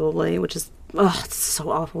him, probably, which is, it's so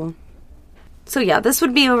awful. So yeah, this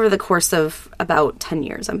would be over the course of about 10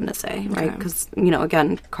 years, I'm going to say, right? Because,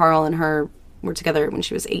 again, Carl and her were together when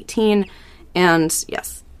she was 18, and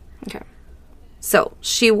yes. Okay. So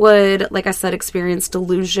she would, like I said, experience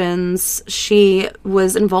delusions. She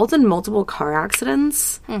was involved in multiple car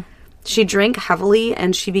accidents. She drank heavily,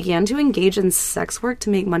 and she began to engage in sex work to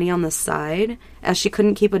make money on the side, as she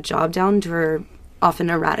couldn't keep a job down due to her often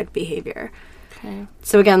erratic behavior. Okay.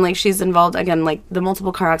 So again, like, she's involved, like, the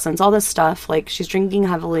multiple car accidents, all this stuff. Like, she's drinking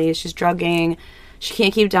heavily, she's drugging, she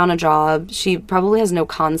can't keep down a job. She probably has no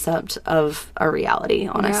concept of a reality,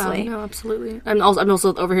 honestly. Yeah, no, absolutely. I'm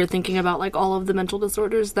also over here thinking about, like, all of the mental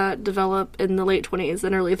disorders that develop in the late 20s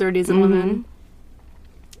and early 30s in women.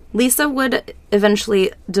 Lisa would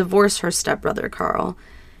eventually divorce her stepbrother, Carl,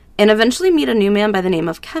 and eventually meet a new man by the name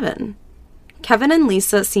of Kevin. Kevin and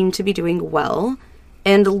Lisa seemed to be doing well,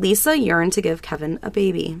 and Lisa yearned to give Kevin a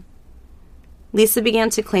baby. Lisa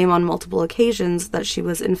began to claim on multiple occasions that she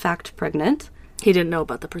was in fact pregnant. He didn't know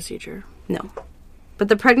about the procedure. No. But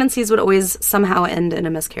the pregnancies would always somehow end in a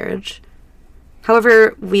miscarriage.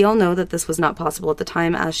 However, we all know that this was not possible at the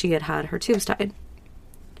time, as she had had her tubes tied.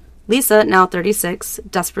 Lisa, now 36,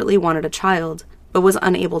 desperately wanted a child, but was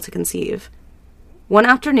unable to conceive. One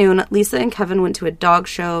afternoon, Lisa and Kevin went to a dog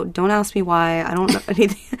show. Don't ask me why. I don't know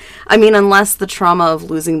anything. I mean, unless the trauma of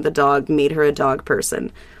losing the dog made her a dog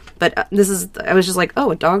person. But I was just like, oh,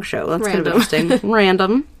 a dog show. That's kind of interesting.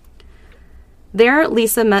 Random. There,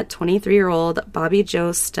 Lisa met 23-year-old Bobby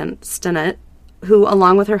Jo Stinnett, who,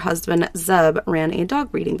 along with her husband, Zeb, ran a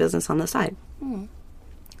dog breeding business on the side.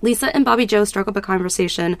 Lisa and Bobby Jo struck up a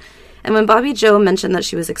conversation, and when Bobby Jo mentioned that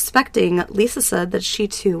she was expecting, Lisa said that she,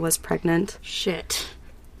 too, was pregnant. Shit.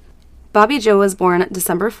 Bobby Jo was born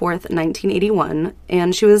December 4th, 1981,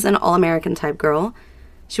 and she was an all-American type girl.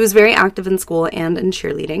 She was very active in school and in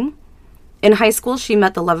cheerleading. In high school, she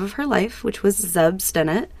met the love of her life, which was Zeb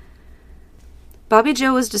Stinnett. Bobby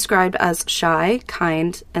Jo was described as shy,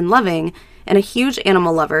 kind, and loving, and a huge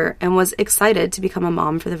animal lover, and was excited to become a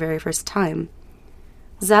mom for the very first time.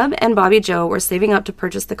 Zeb and Bobby Jo were saving up to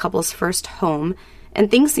purchase the couple's first home,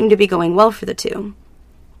 and things seemed to be going well for the two.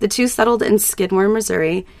 The two settled in Skidmore,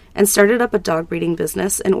 Missouri, and started up a dog breeding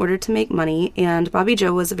business in order to make money, and Bobby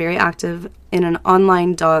Jo was very active in an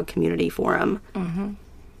online dog community forum.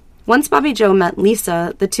 Once Bobby Jo met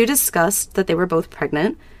Lisa, the two discussed that they were both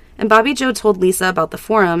pregnant, and Bobby Jo told Lisa about the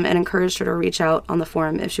forum and encouraged her to reach out on the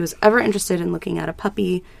forum if she was ever interested in looking at a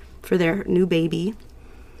puppy for their new baby.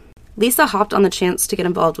 Lisa hopped on the chance to get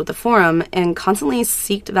involved with the forum and constantly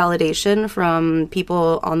sought validation from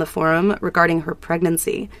people on the forum regarding her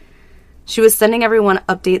pregnancy. She was sending everyone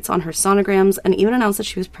updates on her sonograms and even announced that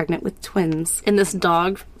she was pregnant with twins. In this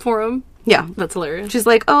dog forum? Yeah. That's hilarious. She's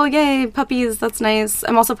like, oh, yay, puppies, that's nice.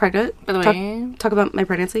 I'm also pregnant. By the way, talk about my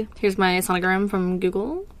pregnancy. Here's my sonogram from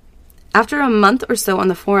Google. After a month or so on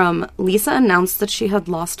the forum, Lisa announced that she had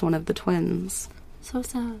lost one of the twins. So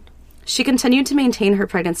sad. She continued to maintain her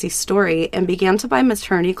pregnancy story and began to buy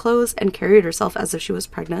maternity clothes and carried herself as if she was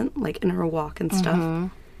pregnant, like in her walk and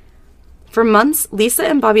stuff. For months, Lisa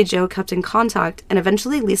and Bobby Jo kept in contact, and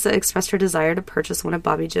eventually Lisa expressed her desire to purchase one of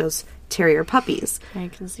Bobby Jo's terrier puppies. I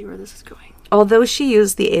can see where this is going. Although she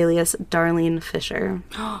used the alias Darlene Fisher.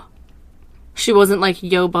 She wasn't like,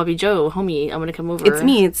 yo, Bobby Jo, homie, I'm gonna come over. It's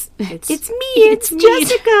me. It's me. It's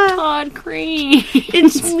Jessica. Todd Crane.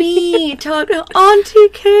 It's me, Todd. Auntie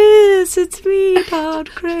Kiss. It's me,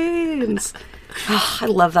 Todd Cranes. Oh, I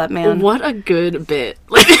love that man. What a good bit.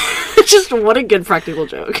 Like, just what a good practical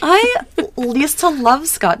joke. I used to love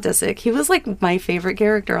Scott Disick. He was like my favorite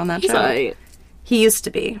character on that show. He used to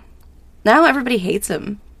be. Now everybody hates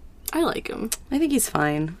him. I like him. I think he's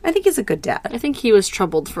fine. I think he's a good dad. I think he was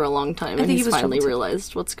troubled for a long time, and he's finally troubled.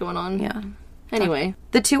 realized what's going on. Yeah. Anyway.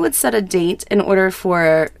 The two would set a date in order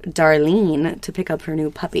for Darlene to pick up her new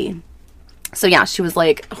puppy. So yeah, she was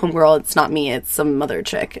like, homegirl, it's not me, it's some mother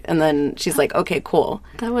chick. And then she's like, okay, cool.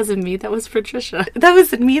 That wasn't me, that was Patricia. That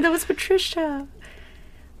wasn't me, that was Patricia.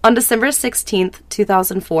 On December 16th,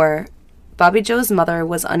 2004, Bobby Joe's mother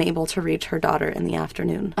was unable to reach her daughter in the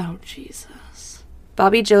afternoon. Oh, Jesus.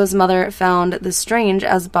 Bobby Joe's mother found this strange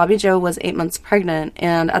as Bobby Joe was 8 months pregnant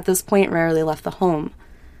and at this point rarely left the home.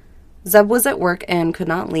 Zeb was at work and could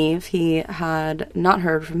not leave. He had not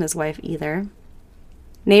heard from his wife either.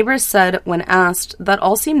 Neighbors said, when asked, that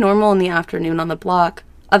all seemed normal in the afternoon on the block,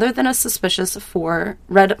 other than a suspicious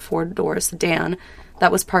red four-door sedan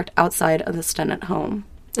that was parked outside of the Stennett home.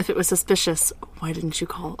 If it was suspicious, why didn't you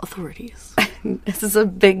call authorities? This is a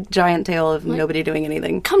big, giant tale of nobody doing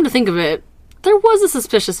anything. Come to think of it, there was a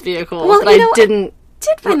suspicious vehicle Well, that I did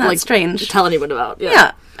find that strange. Tell anyone about.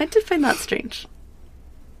 Yeah, I did find that strange.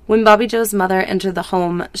 When Bobby Joe's mother entered the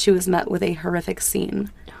home, she was met with a horrific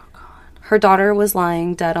scene. Oh, God. Her daughter was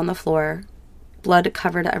lying dead on the floor. Blood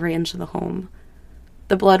covered every inch of the home.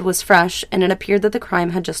 The blood was fresh, and it appeared that the crime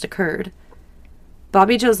had just occurred.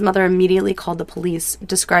 Bobby Joe's mother immediately called the police,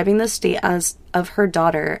 describing the state of her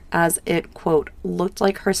daughter as it, quote, looked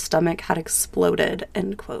like her stomach had exploded,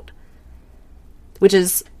 end quote. Which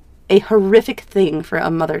is a horrific thing for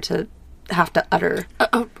a mother to have to utter.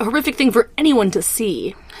 A horrific thing for anyone to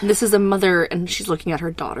see. This is a mother, and she's looking at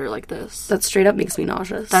her daughter like this. That straight up makes me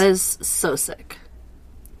nauseous. That is so sick.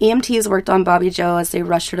 EMTs worked on Bobby Joe as they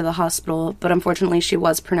rushed her to the hospital, but unfortunately she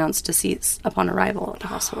was pronounced deceased upon arrival at the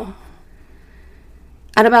hospital.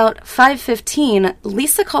 At about 5:15,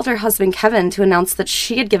 Lisa called her husband Kevin to announce that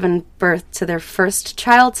she had given birth to their first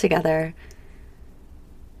child together.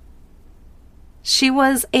 She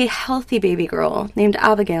was a healthy baby girl named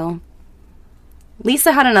Abigail.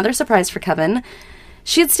 Lisa had another surprise for Kevin.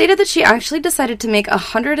 She had stated that she actually decided to make a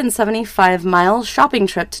 175-mile shopping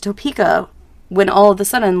trip to Topeka when all of a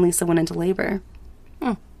sudden Lisa went into labor.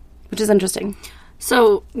 Which is interesting.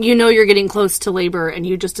 So, you know you're getting close to labor and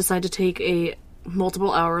you just decide to take a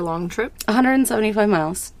multiple hour-long trip? 175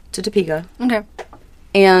 miles to Topeka. Okay.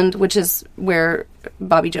 And which is where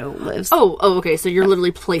Bobby Joe lives. Oh, okay. So you're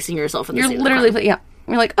literally placing yourself in the scene. You're literally, yeah.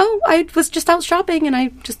 You're like, oh, I was just out shopping and I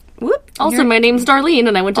just, whoop. Also, my name's Darlene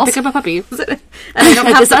and I went to pick up a puppy. And I don't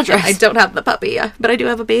have this the address. I don't have the puppy, but I do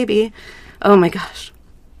have a baby. Oh my gosh.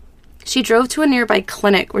 She drove to a nearby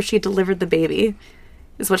clinic where she delivered the baby,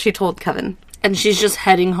 is what she told Kevin. And she's just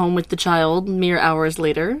heading home with the child mere hours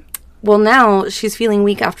later. Well, now she's feeling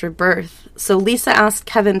weak after birth, so Lisa asked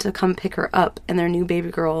Kevin to come pick her up and their new baby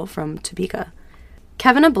girl from Topeka.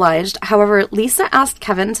 Kevin obliged. However, Lisa asked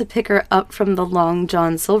Kevin to pick her up from the Long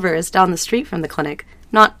John Silver's down the street from the clinic,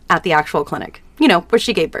 not at the actual clinic, you know, where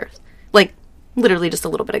she gave birth. Like, literally just a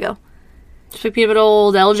little bit ago. Just pick me up at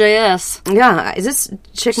old LJS. Yeah, this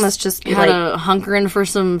chick must just be had like... a hunkering for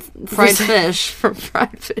some fried fish. For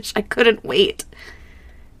fried fish. I couldn't wait.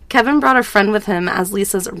 Kevin brought a friend with him as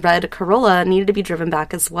Lisa's red Corolla needed to be driven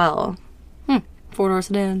back as well. 4-door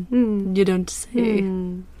sedan. You don't say.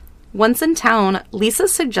 Once in town, Lisa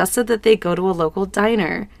suggested that they go to a local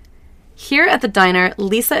diner. Here at the diner,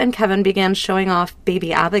 Lisa and Kevin began showing off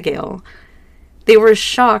baby Abigail. They were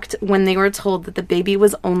shocked when they were told that the baby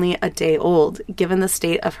was only a day old, given the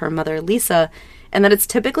state of her mother, Lisa, and that it's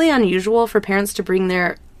typically unusual for parents to bring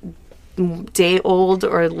their day-old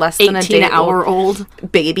or less than a day-old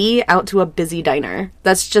baby out to a busy diner.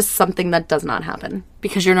 That's just something that does not happen.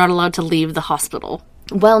 Because you're not allowed to leave the hospital.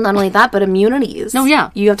 Well, not only that, but immunities. No,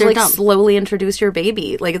 yeah. You have to, like, dumb. slowly introduce your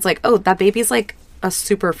baby. Like, it's like, oh, that baby's, like, a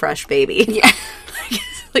super fresh baby. Yeah.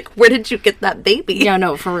 Like, where did you get that baby? Yeah,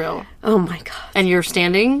 no, for real. Oh, my God. And you're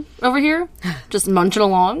standing over here, just munching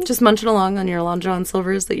along? Just munching along on your Long John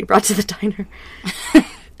Silver's that you brought to the diner.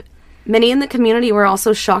 Many in the community were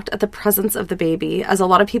also shocked at the presence of the baby, as a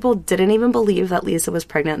lot of people didn't even believe that Lisa was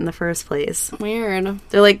pregnant in the first place. Weird.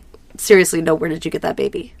 They're like, seriously, no, where did you get that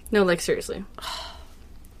baby? No, like, seriously.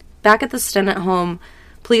 Back at the Stennett home,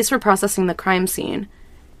 police were processing the crime scene.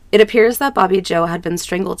 It appears that Bobby Joe had been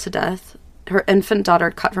strangled to death, her infant daughter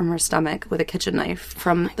cut from her stomach with a kitchen knife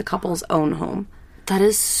from the couple's own home. That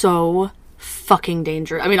is so fucking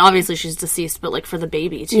dangerous. I mean, obviously she's deceased, but, like, for the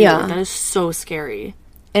baby, too. Yeah. That is so scary.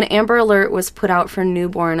 An Amber Alert was put out for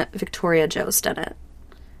newborn Victoria Joe Stennett.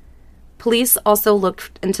 Police also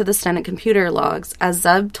looked into the Stennett computer logs, as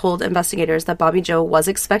Zeb told investigators that Bobby Joe was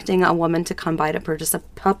expecting a woman to come by to purchase a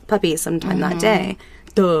puppy sometime that day.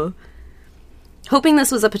 Duh. Hoping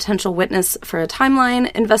this was a potential witness for a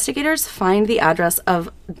timeline, investigators find the address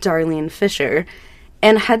of Darlene Fisher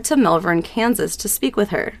and head to Melbourne, Kansas to speak with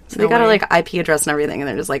her. So they got her, like, IP address and everything, and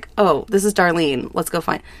they're just like, oh, this is Darlene. Let's go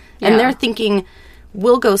find. Yeah. And they're thinking,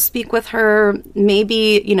 we'll go speak with her.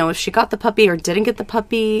 Maybe, you know, if she got the puppy or didn't get the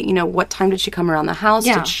puppy, you know, what time did she come around the house?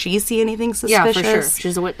 Yeah. Did she see anything suspicious? Yeah, for sure.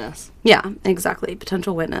 She's a witness. Yeah, exactly.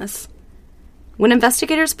 Potential witness. When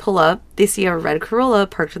investigators pull up, they see a red Corolla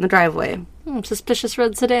parked in the driveway. Suspicious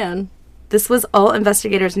red sedan. This was all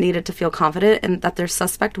investigators needed to feel confident in that their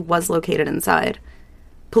suspect was located inside.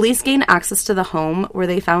 Police gained access to the home where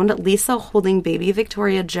they found Lisa holding baby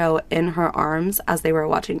Victoria Joe in her arms as they were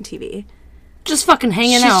watching TV. Just fucking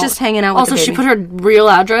hanging out. She's just hanging out with the baby. Also, she put her real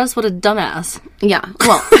address? What a dumbass. Yeah.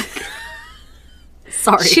 Well...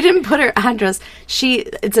 Sorry. She didn't put her address.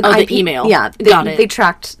 It's an IP. The email. Yeah. Got it.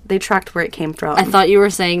 They tracked where it came from. I thought you were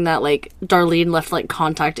saying that, like, Darlene left, like,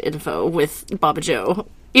 contact info with Baba Joe.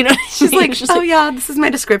 You know? She's like, yeah, this is my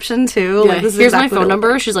description, too. Yeah, like, this is here's exactly my phone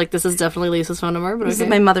number. She's like, this is definitely Lisa's phone number, but This is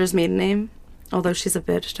my mother's maiden name. Although she's a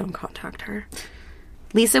bitch, don't contact her.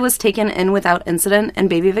 Lisa was taken in without incident, and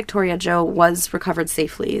baby Victoria Joe was recovered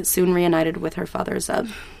safely, soon reunited with her father, Zeb.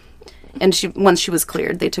 And once she was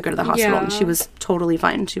cleared, they took her to the hospital, and she was totally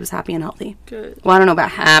fine. She was happy and healthy. Good. Well, I don't know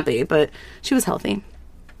about happy, but she was healthy.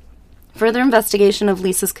 Further investigation of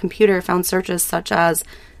Lisa's computer found searches such as,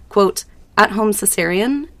 quote, at-home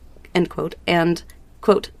cesarean, end quote, and,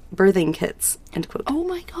 quote, birthing kits, end quote. Oh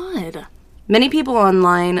my god. Many people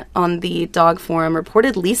online on the dog forum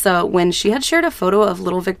reported Lisa when she had shared a photo of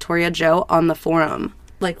little Victoria Joe on the forum.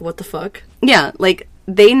 Like, what the fuck? Yeah, like,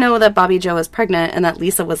 they know that Bobby Joe is pregnant and that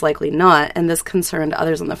Lisa was likely not, and this concerned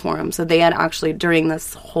others on the forum. So they had actually, during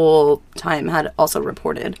this whole time, had also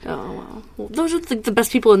reported. Oh, wow. Well, those are the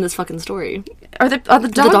best people in this fucking story. Are the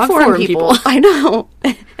dog forum people. I know.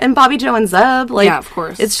 And Bobby Joe and Zeb. Like, yeah, of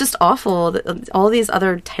course. It's just awful. All these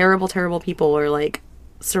other terrible, terrible people are, like,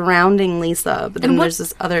 surrounding Lisa, but then there's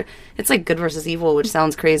this other, it's like good versus evil, which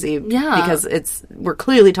sounds crazy. Yeah. Because we're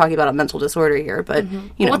clearly talking about a mental disorder here, but,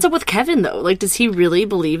 you know. What's up with Kevin, though? Like, does he really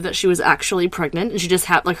believe that she was actually pregnant and she just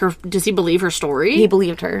had, like, does he believe her story? He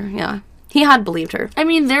believed her, yeah. He had believed her. I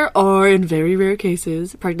mean, there are, in very rare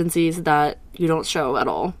cases, pregnancies that you don't show at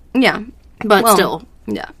all. Yeah. But still.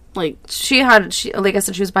 Yeah. Like, like I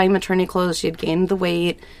said, she was buying maternity clothes, she had gained the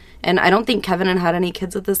weight. And I don't think Kevin had any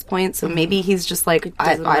kids at this point, so maybe he's just like,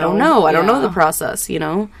 I don't know. I don't know the process, you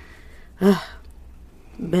know?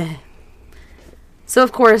 So,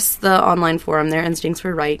 of course, the online forum, their instincts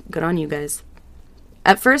were right. Good on you guys.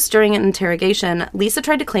 At first, during an interrogation, Lisa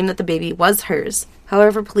tried to claim that the baby was hers.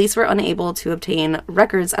 However, police were unable to obtain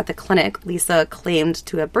records at the clinic Lisa claimed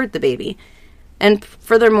to have birthed the baby. And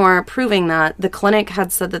furthermore, proving that the clinic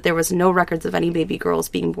had said that there was no records of any baby girls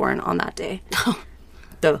being born on that day.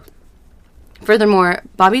 Duh. Furthermore,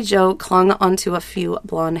 Bobby Joe clung onto a few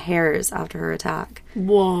blonde hairs after her attack.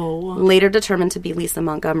 Whoa. Later determined to be Lisa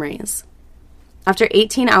Montgomery's. After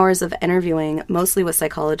 18 hours of interviewing, mostly with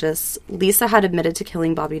psychologists, Lisa had admitted to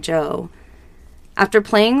killing Bobby Joe. After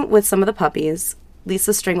playing with some of the puppies,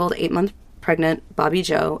 Lisa strangled 8-month pregnant Bobby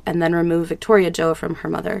Joe and then removed Victoria Joe from her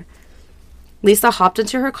mother. Lisa hopped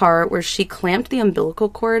into her car where she clamped the umbilical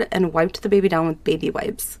cord and wiped the baby down with baby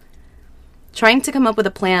wipes. Trying to come up with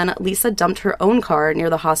a plan, Lisa dumped her own car near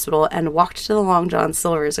the hospital and walked to the Long John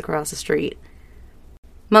Silver's across the street.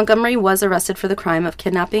 Montgomery was arrested for the crime of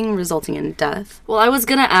kidnapping resulting in death. Well, I was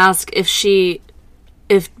gonna ask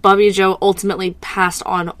if Bobby Joe ultimately passed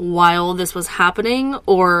on while this was happening,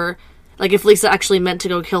 or, like, if Lisa actually meant to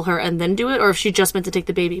go kill her and then do it, or if she just meant to take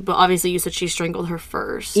the baby. But obviously you said she strangled her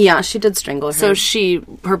first. Yeah, she did strangle her. So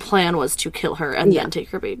her plan was to kill her and then take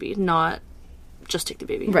her baby, not just take the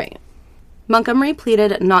baby. Right. Montgomery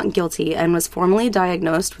pleaded not guilty and was formally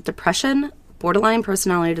diagnosed with depression, borderline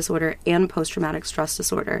personality disorder, and post-traumatic stress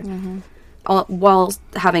disorder, while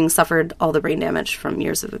having suffered all the brain damage from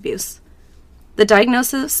years of abuse. The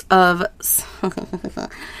diagnosis of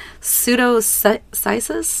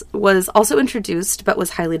pseudocyesis was also introduced but was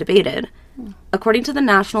highly debated. According to the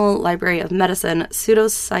National Library of Medicine,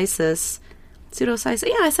 pseudocyesis,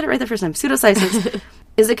 yeah, I said it right the first time, pseudocyesis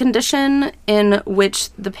is a condition in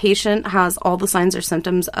which the patient has all the signs or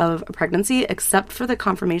symptoms of a pregnancy except for the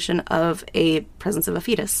confirmation of a presence of a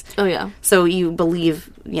fetus. Oh, yeah. So you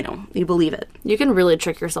believe it. You can really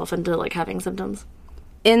trick yourself into, like, having symptoms.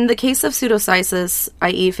 In the case of pseudocyesis,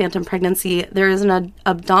 i.e. phantom pregnancy, there is an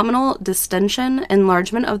abdominal distension,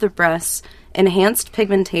 enlargement of the breasts, enhanced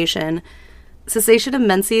pigmentation, cessation of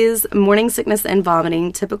menses, morning sickness and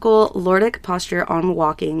vomiting, typical lordic posture on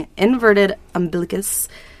walking, inverted umbilicus,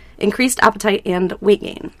 increased appetite and weight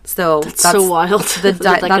gain. So that's so wild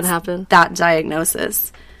that can happen. That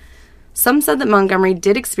diagnosis. Some said that Montgomery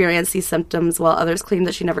did experience these symptoms, while others claimed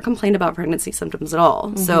that she never complained about pregnancy symptoms at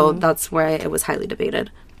all. So that's why it was highly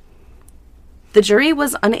debated. The jury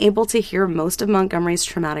was unable to hear most of Montgomery's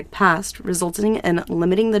traumatic past, resulting in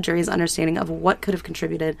limiting the jury's understanding of what could have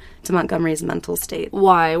contributed to Montgomery's mental state.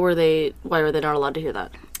 Why were they not allowed to hear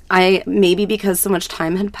that? Maybe because so much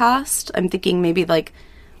time had passed. I'm thinking maybe like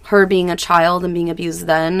her being a child and being abused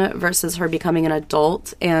then versus her becoming an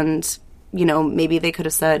adult, and maybe they could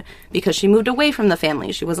have said because she moved away from the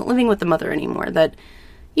family, she wasn't living with the mother anymore, that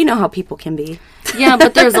you know how people can be. Yeah,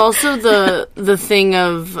 but there's also the thing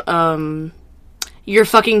of your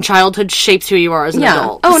fucking childhood shapes who you are as an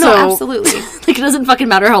adult. Oh, no, absolutely. Like, it doesn't fucking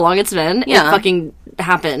matter how long it's been. Yeah. It fucking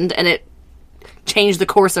happened, and it changed the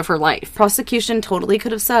course of her life. Prosecution totally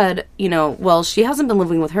could have said, well, she hasn't been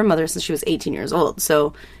living with her mother since she was 18 years old,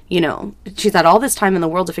 so, she's had all this time in the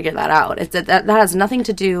world to figure that out. That has nothing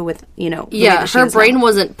to do with, Yeah, her brain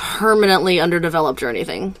wasn't permanently underdeveloped or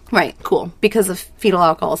anything. Right. Cool. Because of fetal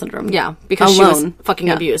alcohol syndrome. Yeah, because she was fucking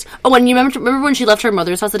abused. Oh, and you remember when she left her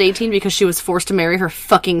mother's house at 18 because she was forced to marry her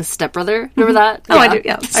fucking stepbrother? Remember that? Oh, yeah. I do,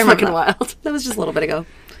 yeah. It's fucking wild. That was just a little bit ago.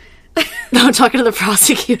 No, I'm talking to the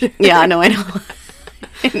prosecutor. Yeah, no, I know.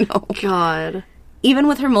 I know. God. Even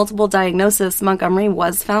with her multiple diagnosis, Montgomery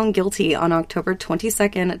was found guilty on October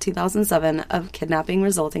 22nd, 2007 of kidnapping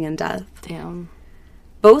resulting in death. Damn.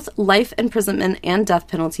 Both life imprisonment and death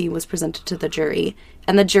penalty was presented to the jury,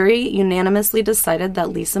 and the jury unanimously decided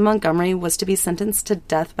that Lisa Montgomery was to be sentenced to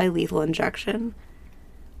death by lethal injection.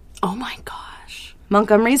 Oh my gosh.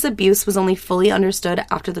 Montgomery's abuse was only fully understood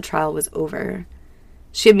after the trial was over.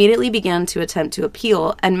 She immediately began to attempt to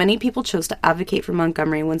appeal, and many people chose to advocate for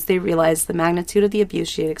Montgomery once they realized the magnitude of the abuse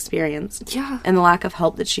she had experienced. Yeah. And the lack of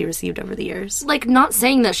help that she received over the years. Like, not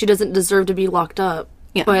saying that she doesn't deserve to be locked up,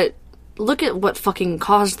 but look at what fucking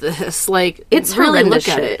caused this. Like, it's really horrendous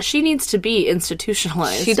look at shit. It. She needs to be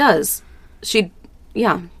institutionalized. She does.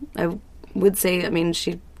 I would say,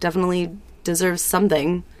 she definitely deserves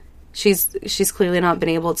something. She's clearly not been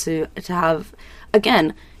able to have,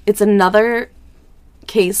 again, it's another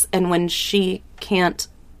case and when she can't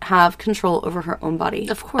have control over her own body.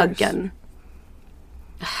 Of course. Again.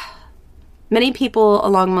 Many people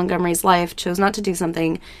along Montgomery's life chose not to do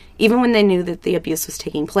something even when they knew that the abuse was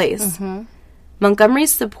taking place.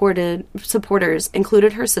 Montgomery's supporters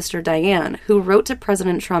included her sister Diane, who wrote to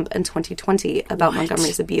President Trump in 2020 about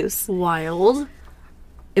Montgomery's abuse. Wild.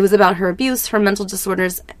 It was about her abuse, her mental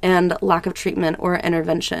disorders, and lack of treatment or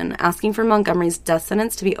intervention, asking for Montgomery's death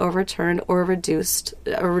sentence to be overturned or reduce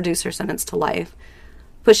her sentence to life,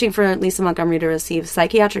 pushing for Lisa Montgomery to receive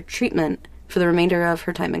psychiatric treatment for the remainder of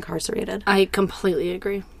her time incarcerated. I completely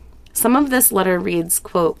agree. Some of this letter reads,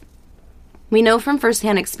 quote, "We know from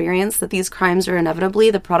firsthand experience that these crimes are inevitably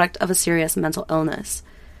the product of a serious mental illness.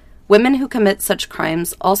 Women who commit such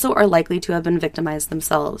crimes also are likely to have been victimized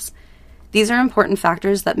themselves. These are important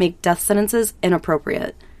factors that make death sentences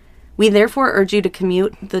inappropriate. We therefore urge you to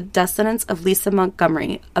commute the death sentence of Lisa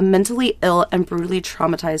Montgomery, a mentally ill and brutally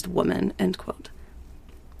traumatized woman," end quote.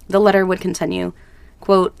 The letter would continue,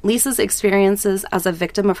 quote, "Lisa's experiences as a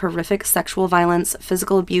victim of horrific sexual violence,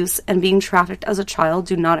 physical abuse, and being trafficked as a child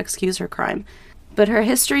do not excuse her crime. But her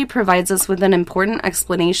history provides us with an important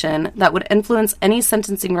explanation that would influence any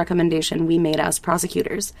sentencing recommendation we made as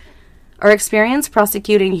prosecutors. Our experience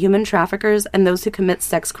prosecuting human traffickers and those who commit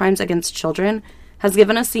sex crimes against children has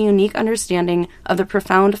given us a unique understanding of the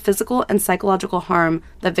profound physical and psychological harm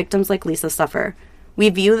that victims like Lisa suffer. We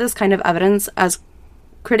view this kind of evidence as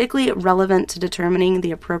critically relevant to determining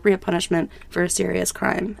the appropriate punishment for a serious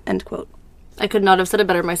crime," end quote. I could not have said it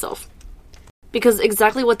better myself. Because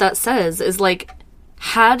exactly what that says is, like,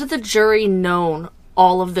 had the jury known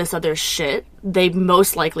all of this other shit, they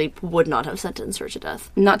most likely would not have sentenced her to death.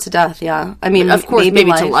 Not to death, yeah. I mean, of course,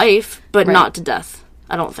 maybe to life, but right. Not to death.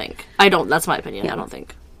 I don't think. That's my opinion. Yeah. I don't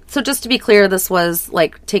think. So just to be clear, this was,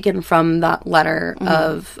 like, taken from that letter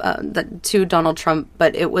of to Donald Trump,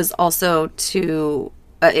 but it was also to,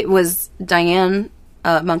 it was Diane,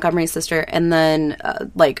 Montgomery's sister, and then,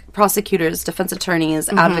 like, prosecutors, defense attorneys,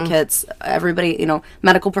 advocates, everybody,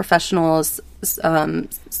 medical professionals,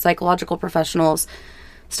 psychological professionals,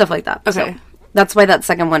 stuff like that. Okay. So that's why that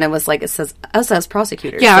second one, it was like, it says us as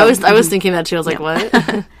prosecutors. Yeah, so, I was thinking that too. I was like,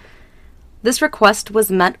 what? This request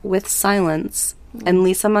was met with silence, and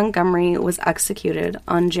Lisa Montgomery was executed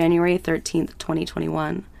on January 13th,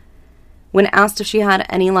 2021. When asked if she had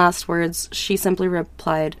any last words, she simply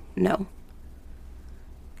replied, no.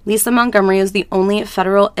 Lisa Montgomery is the only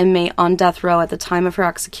federal inmate on death row at the time of her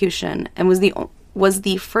execution and was the was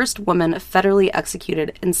the first woman federally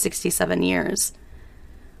executed in 67 years.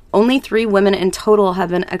 Only 3 women in total have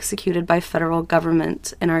been executed by federal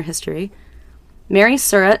government in our history. Mary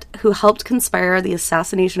Surratt, who helped conspire the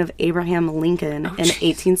assassination of Abraham Lincoln in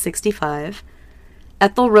 1865.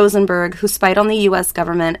 Ethel Rosenberg, who spied on the U.S.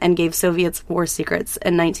 government and gave Soviets war secrets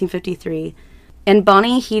in 1953. And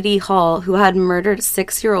Bonnie Heady Hall, who had murdered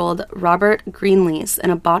 6-year-old Robert Greenlease in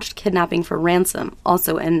a botched kidnapping for ransom,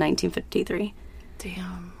 also in 1953.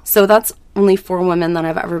 Damn. So that's only 4 women that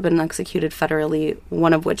have ever been executed federally,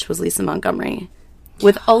 one of which was Lisa Montgomery,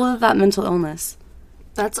 with all of that mental illness.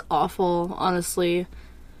 That's awful, honestly.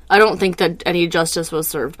 I don't think that any justice was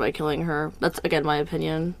served by killing her. That's, again, my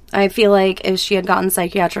opinion. I feel like if she had gotten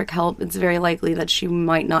psychiatric help, it's very likely that she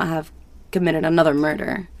might not have committed another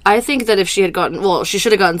murder. I think that if she had gotten... Well, she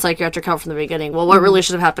should have gotten psychiatric help from the beginning. Well, what really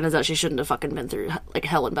should have happened is that she shouldn't have fucking been through, like,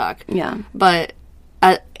 hell and back. Yeah. But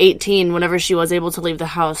at 18, whenever she was able to leave the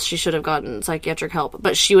house, she should have gotten psychiatric help.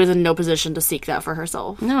 But she was in no position to seek that for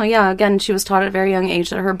herself. No, yeah. Again, she was taught at a very young age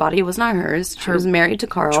that her body was not hers. She was married to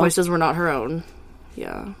Carl. Choices were not her own.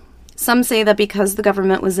 Yeah. Some say that because the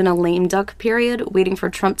government was in a lame duck period, waiting for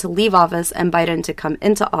Trump to leave office and Biden to come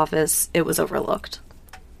into office, it was overlooked.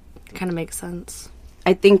 Kind of makes sense.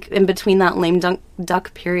 I think in between that lame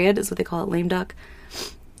duck period, is what they call it, lame duck,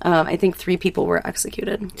 I think 3 people were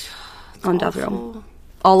executed on death row.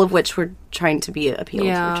 All of which were trying to be appealed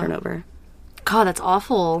or turned over. God, that's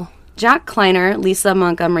awful. Jack Kleiner, Lisa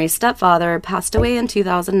Montgomery's stepfather, passed away in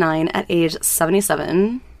 2009 at age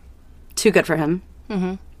 77. Too good for him.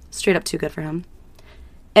 Mm-hmm. Straight up too good for him.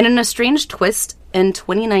 And in a strange twist, in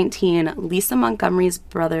 2019, Lisa Montgomery's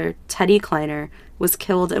brother, Teddy Kleiner, was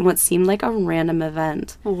killed in what seemed like a random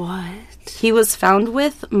event. What? He was found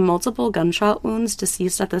with multiple gunshot wounds,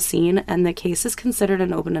 deceased at the scene, and the case is considered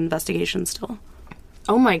an open investigation still.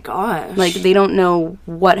 Oh my gosh. Like, they don't know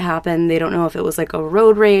what happened. They don't know if it was like a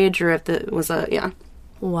road rage or if it was yeah.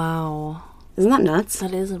 Wow. Isn't that nuts?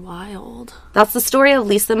 That is wild. That's the story of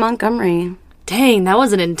Lisa Montgomery. Dang, that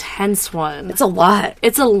was an intense one. It's a lot.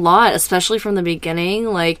 It's a lot, especially from the beginning.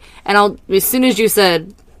 Like, and as soon as you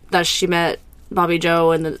said that she met Bobby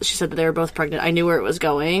Joe and she said that they were both pregnant, I knew where it was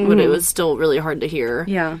going, but it was still really hard to hear.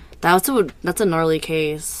 Yeah. That's a gnarly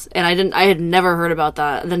case. And I had never heard about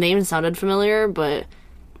that. The name sounded familiar, but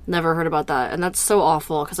never heard about that. And that's so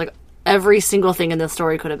awful, because, like, every single thing in this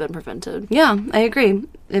story could have been prevented. Yeah, I agree.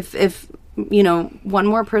 If you know, one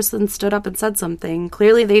more person stood up and said something.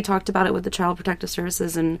 Clearly they talked about it with the Child Protective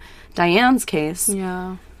Services in Diane's case.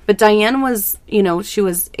 Yeah. But Diane was, you know, she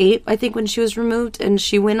was 8, I think, when she was removed, and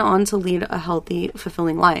she went on to lead a healthy,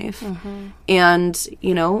 fulfilling life. Mm-hmm. And,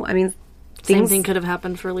 you know, I mean, same thing could have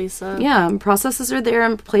happened for Lisa. Yeah, processes are there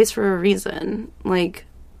in place for a reason. Like,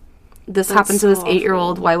 this happened to this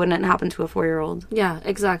 8-year-old, why wouldn't it happen to a 4-year-old? Yeah,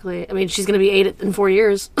 exactly. I mean, she's going to be 8 in 4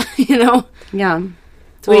 years, you know? Yeah.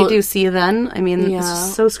 So what do you see then? I mean, it's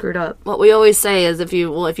just so screwed up. What we always say is if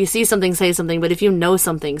you see something, say something, but if you know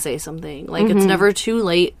something, say something. Like, it's never too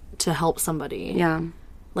late to help somebody. Yeah.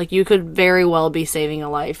 Like, you could very well be saving a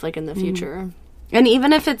life, like, in the future. And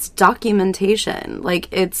even if it's documentation, like,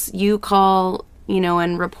 it's you call, you know,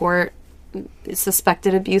 and report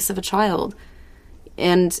suspected abuse of a child.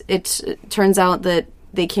 And it turns out that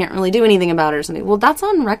they can't really do anything about it or something. Well, that's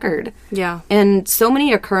on record. Yeah. And so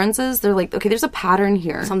many occurrences, they're like, okay, there's a pattern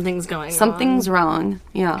here. Something's going Something's wrong.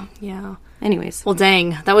 Yeah. Yeah. Anyways. Well,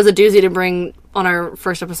 dang. That was a doozy to bring on our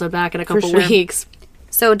first episode back in a couple weeks.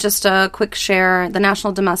 So just a quick share. The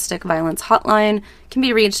National Domestic Violence Hotline can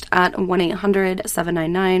be reached at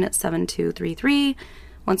 1-800-799-7233.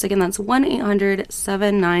 Once again, that's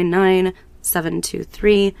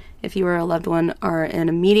 1-800-799-7233. If you or a loved one are in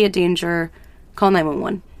immediate danger, call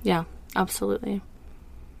 911. Yeah, absolutely.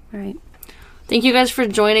 All right. Thank you guys for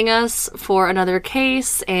joining us for another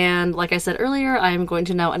case. And like I said earlier, I'm going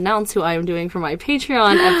to now announce who I am doing for my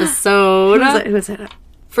Patreon episode. Who is it?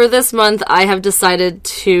 For this month, I have decided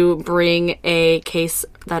to bring a case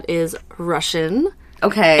that is Russian.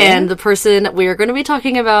 Okay. And the person we are going to be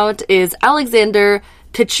talking about is Alexander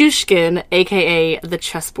Pichushkin, a.k.a. the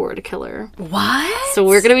Chessboard Killer. What? So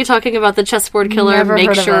we're going to be talking about the Chessboard Killer. Never Make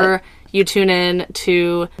heard of sure it. you tune in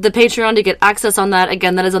to the Patreon to get access on that.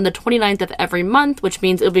 Again, that is on the 29th of every month, which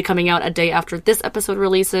means it'll be coming out a day after this episode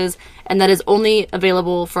releases. And that is only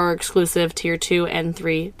available for our exclusive Tier 2 and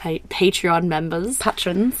 3 Patreon members.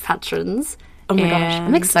 Patrons. Oh my gosh.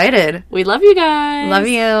 I'm excited. We love you guys. Love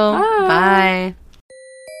you. Bye.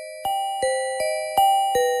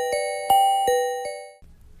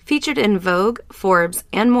 Featured in Vogue, Forbes,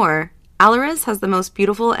 and more, Alariz has the most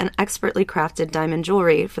beautiful and expertly crafted diamond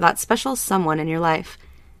jewelry for that special someone in your life.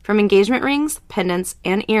 From engagement rings, pendants,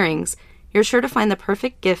 and earrings, you're sure to find the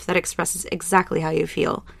perfect gift that expresses exactly how you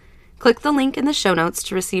feel. Click the link in the show notes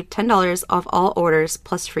to receive $10 off all orders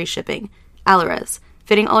plus free shipping. Alvarez,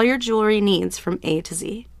 fitting all your jewelry needs from A to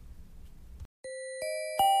Z.